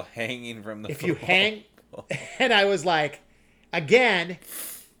principal hanging from the if you hang, and I was like, again,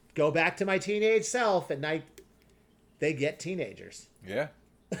 go back to my teenage self, and they get teenagers. Yeah,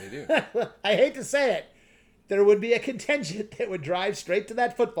 they do. I hate to say it. There would be a contingent that would drive straight to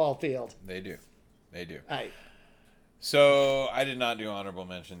that football field. They do. I So I did not do honorable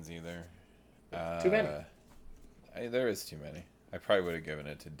mentions either. Too many. There is too many. I probably would have given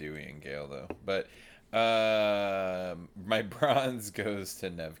it to Dewey and Gale though. But my bronze goes to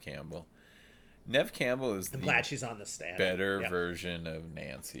Nev Campbell. Nev Campbell is I'm glad she's on the stand. better version of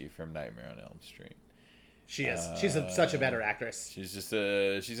Nancy from Nightmare on Elm Street. She is. She's such a better actress. She's just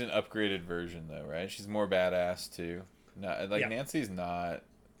she's an upgraded version though, right? She's more badass too. Not like Nancy's not.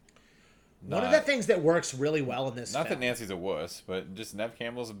 One of the things that works really well in this Not film that Nancy's a wuss, but just Nev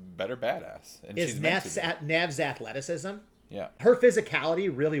Campbell's a better badass. And is she's meant to be. Nev's athleticism. Yeah. Her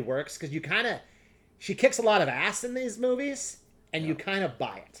physicality really works because she kicks a lot of ass in these movies, and you kind of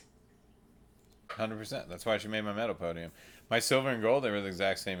buy it. 100%. That's why she made my medal podium. My silver and gold, they were the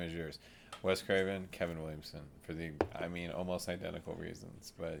exact same as yours. Wes Craven, Kevin Williamson, for almost identical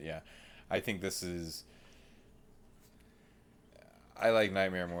reasons. But yeah, I think this is. I like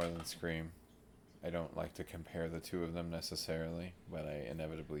Nightmare more than Scream. I don't like to compare the two of them necessarily, but I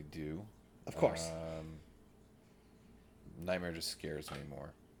inevitably do. Of course. Nightmare just scares me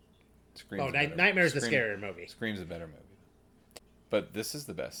more. Nightmare's the scarier movie. Scream's a better movie. But this is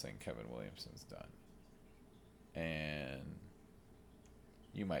the best thing Kevin Williamson's done. And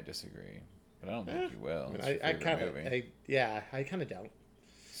you might disagree, but I don't think you will. I kind of don't.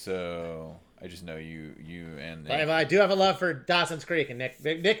 So I just know you and Nick. I do have a love for Dawson's Creek, and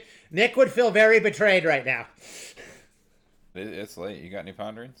Nick would feel very betrayed right now. It's late. You got any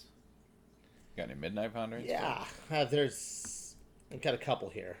ponderings? You got any midnight ponderings? Yeah, I've got a couple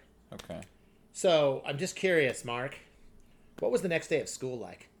here. Okay. So I'm just curious, Mark. What was the next day of school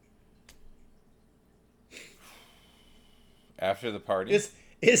like? After the party?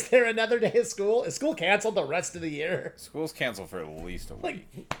 Is there another day of school? Is school canceled the rest of the year? School's canceled for at least a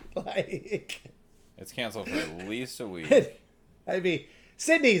week. It's canceled for at least a week. I mean,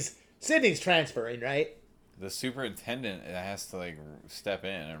 Sydney's transferring, right? The superintendent has to step in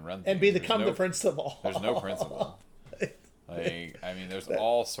and run things. And become the principal. There's no principal. There's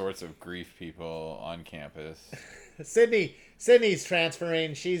all sorts of grief people on campus. Sydney's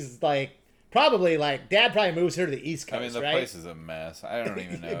transferring. She's probably Dad probably moves her to the East Coast. The place is a mess. I don't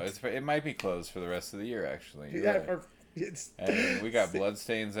even know. It might be closed for the rest of the year. Actually, we got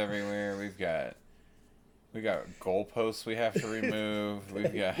bloodstains everywhere. We got goalposts we have to remove.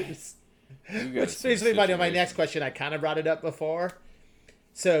 Which brings me to my next question. I kind of brought it up before.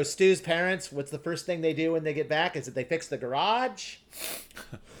 So Stu's parents, what's the first thing they do when they get back? Is it they fix the garage?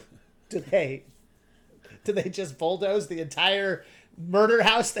 Do they just bulldoze the entire murder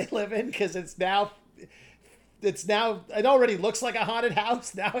house they live in? Because it already looks like a haunted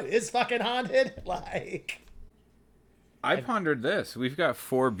house. Now it is fucking haunted. I pondered this. We've got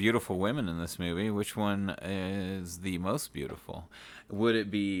 4 beautiful women in this movie. Which one is the most beautiful? Would it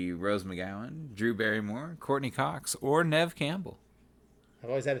be Rose McGowan, Drew Barrymore, Courtney Cox, or Nev Campbell? I've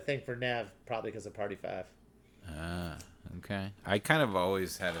always had a thing for Nev, probably because of Party 5. Ah, okay. I kind of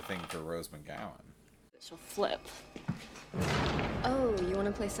always had a thing for Rose McGowan. She'll flip. Oh, you want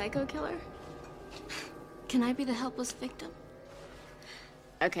to play psycho killer? Can I be the helpless victim?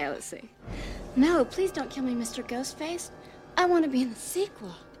 Okay, let's see. No, please don't kill me, Mr. Ghostface. I want to be in the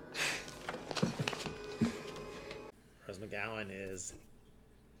sequel. Rose McGowan is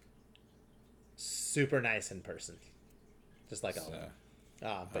super nice in person, just like all of them.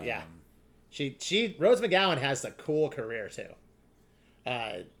 But yeah, Rose McGowan has a cool career too.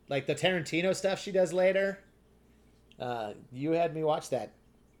 Like the Tarantino stuff she does later. You had me watch that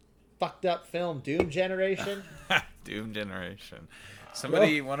fucked up film Doom Generation. Doom Generation.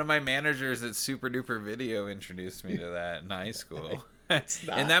 One of my managers at Super Duper Video introduced me to that in high school.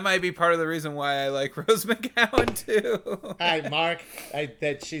 And that might be part of the reason why I like Rose McGowan too. Hi, Mark.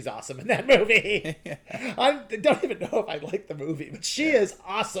 She's awesome in that movie. I don't even know if I like the movie, but she is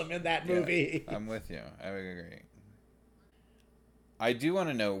awesome in that movie. I'm with you. I would agree. I do want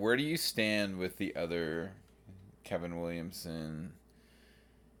to know, where do you stand with the other Kevin Williamson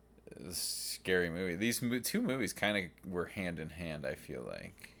scary movie? These 2 movies kind of were hand in hand, I feel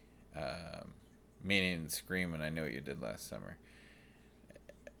like. Meaning Scream and I Know What You Did Last Summer.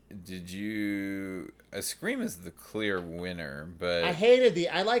 Scream is the clear winner, but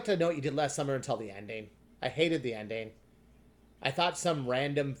I liked To Know What You Did Last Summer until the ending. I hated the ending. I thought some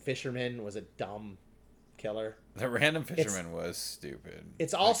random fisherman was a dumb killer. The Random Fisherman was stupid.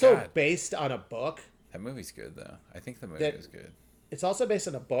 It's My also God. based on a book. That movie's good, though. I think the movie is good. It's also based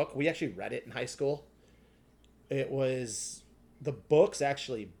on a book. We actually read it in high school. The book's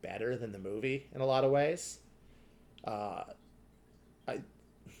actually better than the movie in a lot of ways.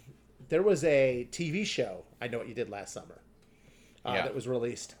 There was a TV show, I Know What You Did Last Summer, that was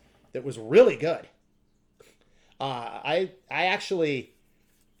released that was really good. I actually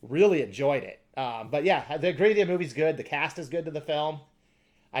really enjoyed it. But yeah, the ingredient movie's good. The cast is good to the film.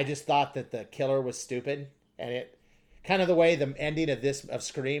 I just thought that the killer was stupid, and it kind of the way the ending of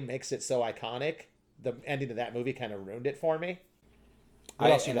Scream makes it so iconic. The ending of that movie kind of ruined it for me.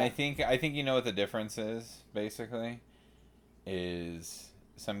 I think you know what the difference is. Basically, is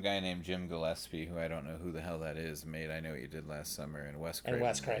some guy named Jim Gillespie, who I don't know who the hell that is, made I Know What You Did Last Summer, and Wes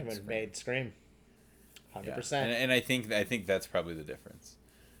Craven made Scream. 100%. And I think that's probably the difference.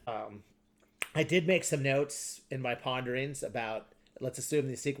 I did make some notes in my ponderings about, let's assume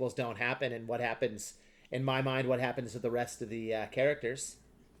the sequels don't happen, and what happens, in my mind, what happens to the rest of the characters.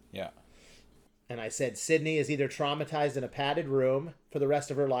 Yeah. And I said Sydney is either traumatized in a padded room for the rest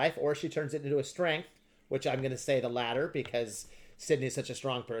of her life, or she turns it into a strength, which I'm going to say the latter because Sydney is such a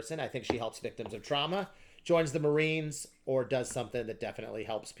strong person. I think she helps victims of trauma, joins the Marines, or does something that definitely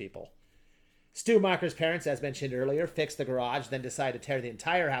helps people. Stu Macher's parents, as mentioned earlier, fix the garage, then decide to tear the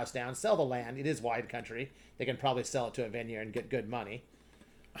entire house down, sell the land. It is wide country. They can probably sell it to a vineyard and get good money.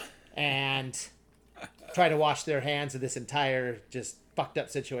 And try to wash their hands of this entire just fucked up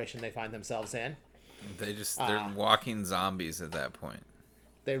situation they find themselves in. They're walking zombies at that point.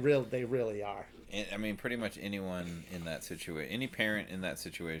 They really are. I mean, pretty much anyone in that situation, any parent in that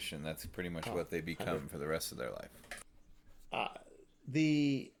situation, that's pretty much what they become for the rest of their life.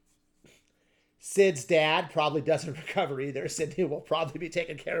 Sid's dad probably doesn't recover either. Sydney will probably be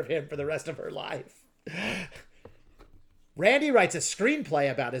taking care of him for the rest of her life. Randy writes a screenplay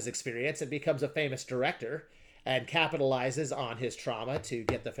about his experience and becomes a famous director and capitalizes on his trauma to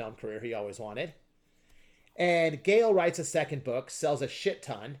get the film career he always wanted. And Gail writes a second book, sells a shit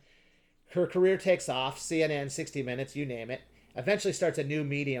ton. Her career takes off, CNN, 60 Minutes, you name it. Eventually starts a new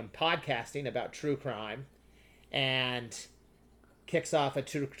medium, podcasting about true crime. And kicks off a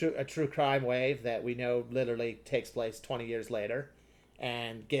true crime wave that we know literally takes place 20 years later.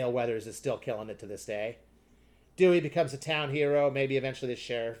 And Gail Weathers is still killing it to this day. Dewey becomes a town hero, maybe eventually the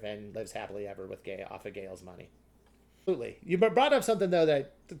sheriff, and lives happily ever with off of Gail's money. Absolutely. You brought up something, though,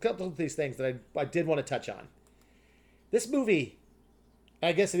 that a couple of these things that I did want to touch on. This movie,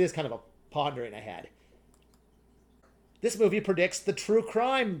 I guess it is kind of a pondering I had. This movie predicts the true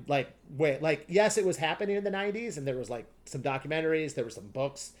crime way. Yes, it was happening in the 90s, and there was some documentaries, there were some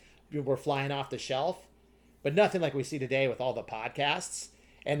books were flying off the shelf, but nothing like we see today with all the podcasts.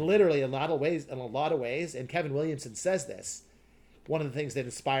 And literally, in a lot of ways, and Kevin Williamson says this, one of the things that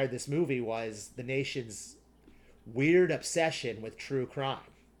inspired this movie was the nation's weird obsession with true crime.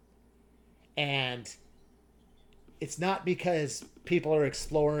 And it's not because people are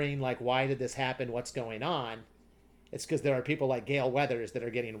exploring, why did this happen, what's going on. It's because there are people like Gail Weathers that are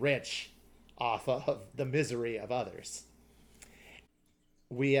getting rich off of the misery of others.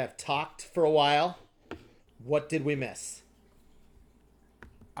 We have talked for a while. What did we miss?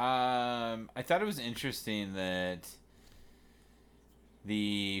 I thought it was interesting that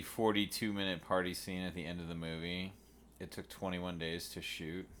the 42-minute party scene at the end of the movie, it took 21 days to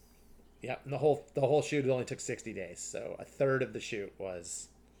shoot. Yep, and the whole shoot only took 60 days, so a third of the shoot was.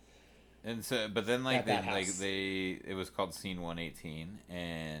 And so, but then it was called Scene 118,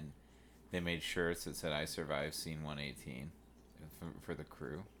 and they made shirts that said "I survived Scene 118" for the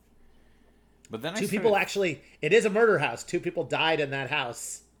crew. But then people actually, it is a murder house. 2 people died in that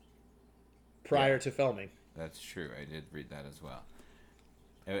house prior to filming. That's true. I did read that as well.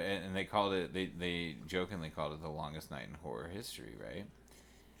 And they called it, they jokingly called it the longest night in horror history, right?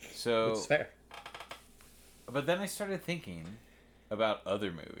 So, which is fair. But then I started thinking about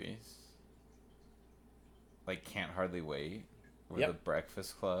other movies, like Can't Hardly Wait, or The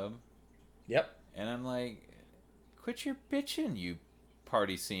Breakfast Club. Yep. And I'm like, quit your bitching, you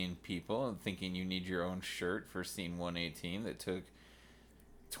party scene people, and thinking you need your own shirt for Scene 118 that took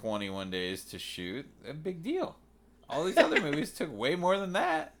 21 days to shoot. A big deal. All these other movies took way more than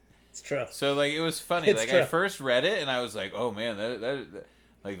that. It's true. So it was funny. I first read it and I was like, oh man, that's it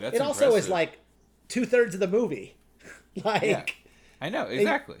impressive. Also is 2/3 of the movie. Yeah, I know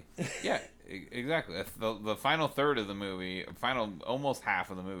exactly. Yeah, exactly. The final third of the movie, almost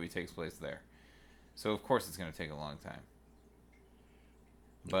half of the movie takes place there. So of course it's going to take a long time.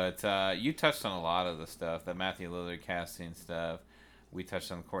 But you touched on a lot of the stuff, the Matthew Lillard casting stuff. We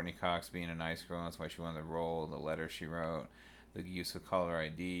touched on Courtney Cox being a nice girl. That's why she wanted the role. The letter she wrote, the use of caller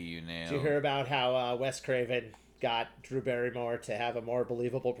ID. You nailed. Did you hear about how Wes Craven got Drew Barrymore to have a more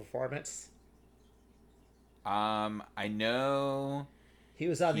believable performance? I know. He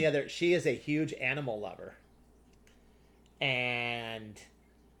was on the other. She is a huge animal lover, and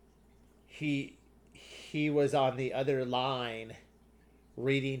he was on the other line,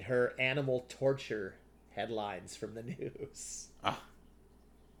 reading her animal torture headlines from the news. Ah.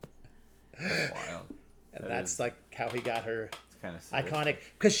 That's wild. And that's like how he got her kind of iconic.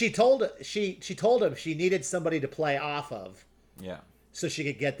 Because she told him she needed somebody to play off of. Yeah. So she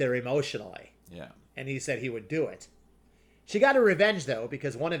could get there emotionally. Yeah. And he said he would do it. She got her revenge though,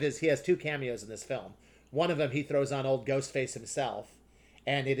 because he has 2 cameos in this film. One of them he throws on old Ghostface himself,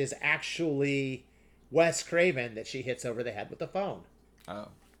 and it is actually Wes Craven that she hits over the head with the phone. Oh.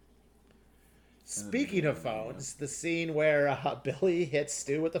 Speaking of phones, the scene where Billy hits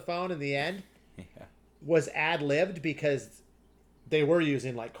Stu with the phone in the end was ad-libbed because they were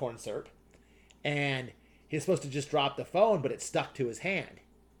using like corn syrup, and he's supposed to just drop the phone, but it stuck to his hand.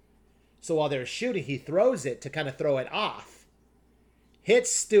 So while they're shooting, he throws it to kind of throw it off,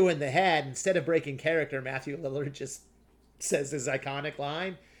 hits Stu in the head. Instead of breaking character, Matthew Lillard just says his iconic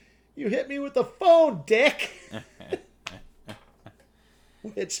line, "You hit me with the phone, dick."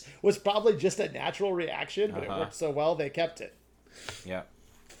 Which was probably just a natural reaction, but it worked so well they kept it. Yeah.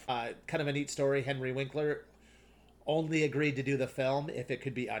 Kind of a neat story. Henry Winkler only agreed to do the film if it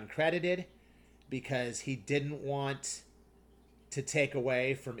could be uncredited, because he didn't want to take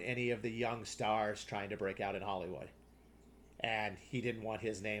away from any of the young stars trying to break out in Hollywood. And he didn't want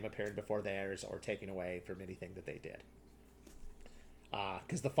his name appearing before theirs or taken away from anything that they did.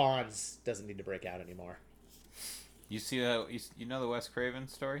 Because the Fonz doesn't need to break out anymore. You see that? You know the Wes Craven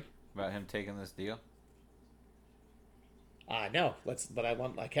story about him taking this deal? No.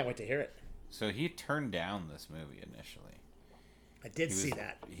 I can't wait to hear it. So he turned down this movie initially. I did see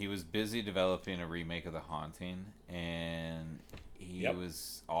that. He was busy developing a remake of The Haunting, and he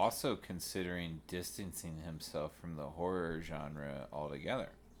was also considering distancing himself from the horror genre altogether.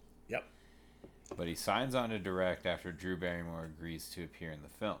 Yep. But he signs on to direct after Drew Barrymore agrees to appear in the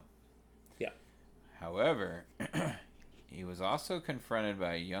film. Yep. However, he was also confronted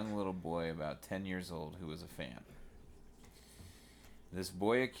by a young little boy about 10 years old who was a fan. This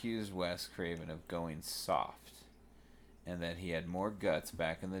boy accused Wes Craven of going soft, and that he had more guts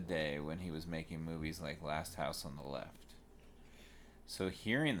back in the day when he was making movies like Last House on the Left. So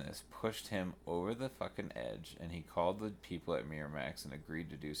hearing this pushed him over the fucking edge, and he called the people at Miramax and agreed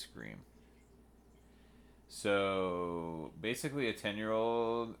to do Scream. So basically a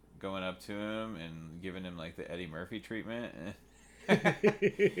 10-year-old going up to him and giving him like the Eddie Murphy treatment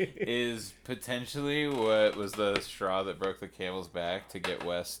is potentially what was the straw that broke the camel's back to get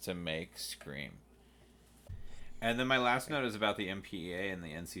Wes to make Scream. And then my last note is about the MPEA and the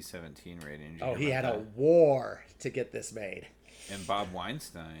NC-17 rating. He had a war to get this made. And Bob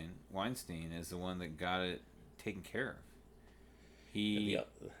Weinstein is the one that got it taken care of.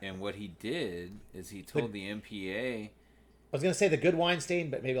 And what he did is he told the MPEA. I was going to say the good Weinstein,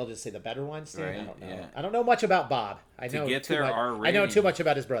 but maybe I'll just say the better Weinstein. Right, I don't know. yeah. I don't know much about Bob. I know too much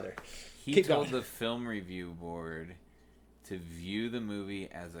about his brother. He told the film review board to view the movie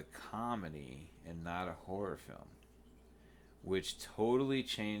as a comedy and not a horror film, which totally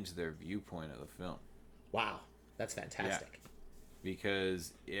changed their viewpoint of the film. Wow, that's fantastic. Yeah.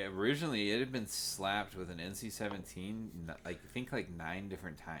 Because originally it had been slapped with an NC-17, I think 9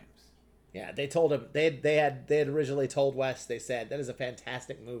 different times. Yeah, they told him they had originally told Wes. They said that is a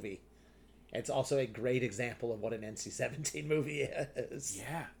fantastic movie. It's also a great example of what an NC-17 movie is.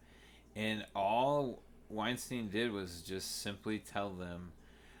 Yeah, and all Weinstein did was just simply tell them,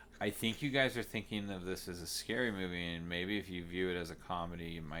 I think you guys are thinking of this as a scary movie, and maybe if you view it as a comedy,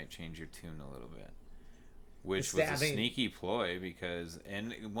 you might change your tune a little bit. Which was a sneaky ploy because,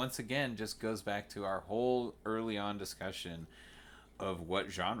 and once again, just goes back to our whole early on discussion of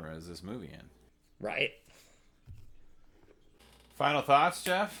what genre is this movie in. Right. Final thoughts,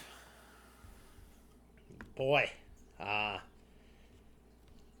 Jeff? Boy.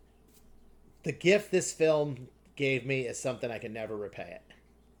 The gift this film gave me is something I can never repay it.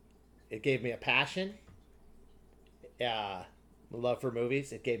 It gave me a passion, a love for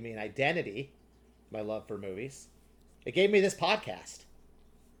movies. It gave me an identity, my love for movies. It gave me this podcast.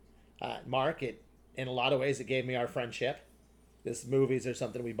 Mark, in a lot of ways, it gave me our friendship. This movies are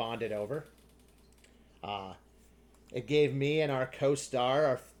something we bonded over. It gave me and our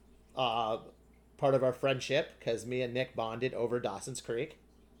co-star our part of our friendship because me and Nick bonded over Dawson's Creek.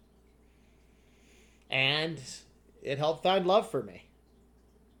 And it helped find love for me.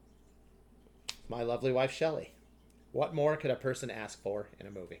 my lovely wife Shelley. What more could a person ask for in a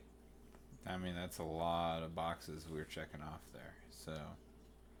movie? I mean, that's a lot of boxes we're checking off there. So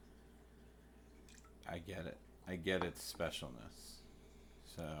I get it. I get its specialness.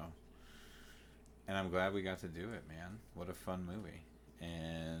 So, and I'm glad we got to do it, man. What a fun movie.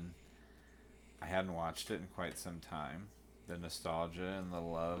 And I hadn't watched it in quite some time. The nostalgia and the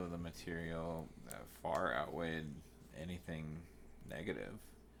love of the material far outweighed anything negative.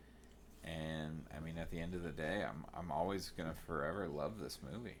 And I mean, at the end of the day, I'm always gonna forever love this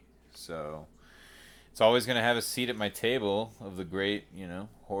movie. So it's always gonna have a seat at my table of the great,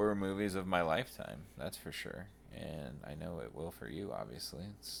 horror movies of my lifetime. That's for sure. And I know it will for you. Obviously,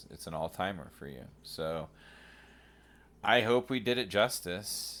 it's an all-timer for you. So I hope we did it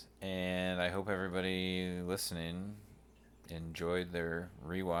justice, and I hope everybody listening enjoyed their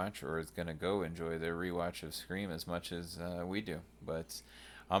rewatch, or is gonna go enjoy their rewatch of Scream as much as we do. But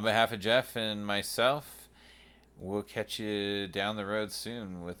on behalf of Jeff and myself, we'll catch you down the road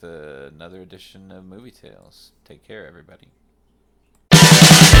soon with another edition of Movie Tales. Take care, everybody.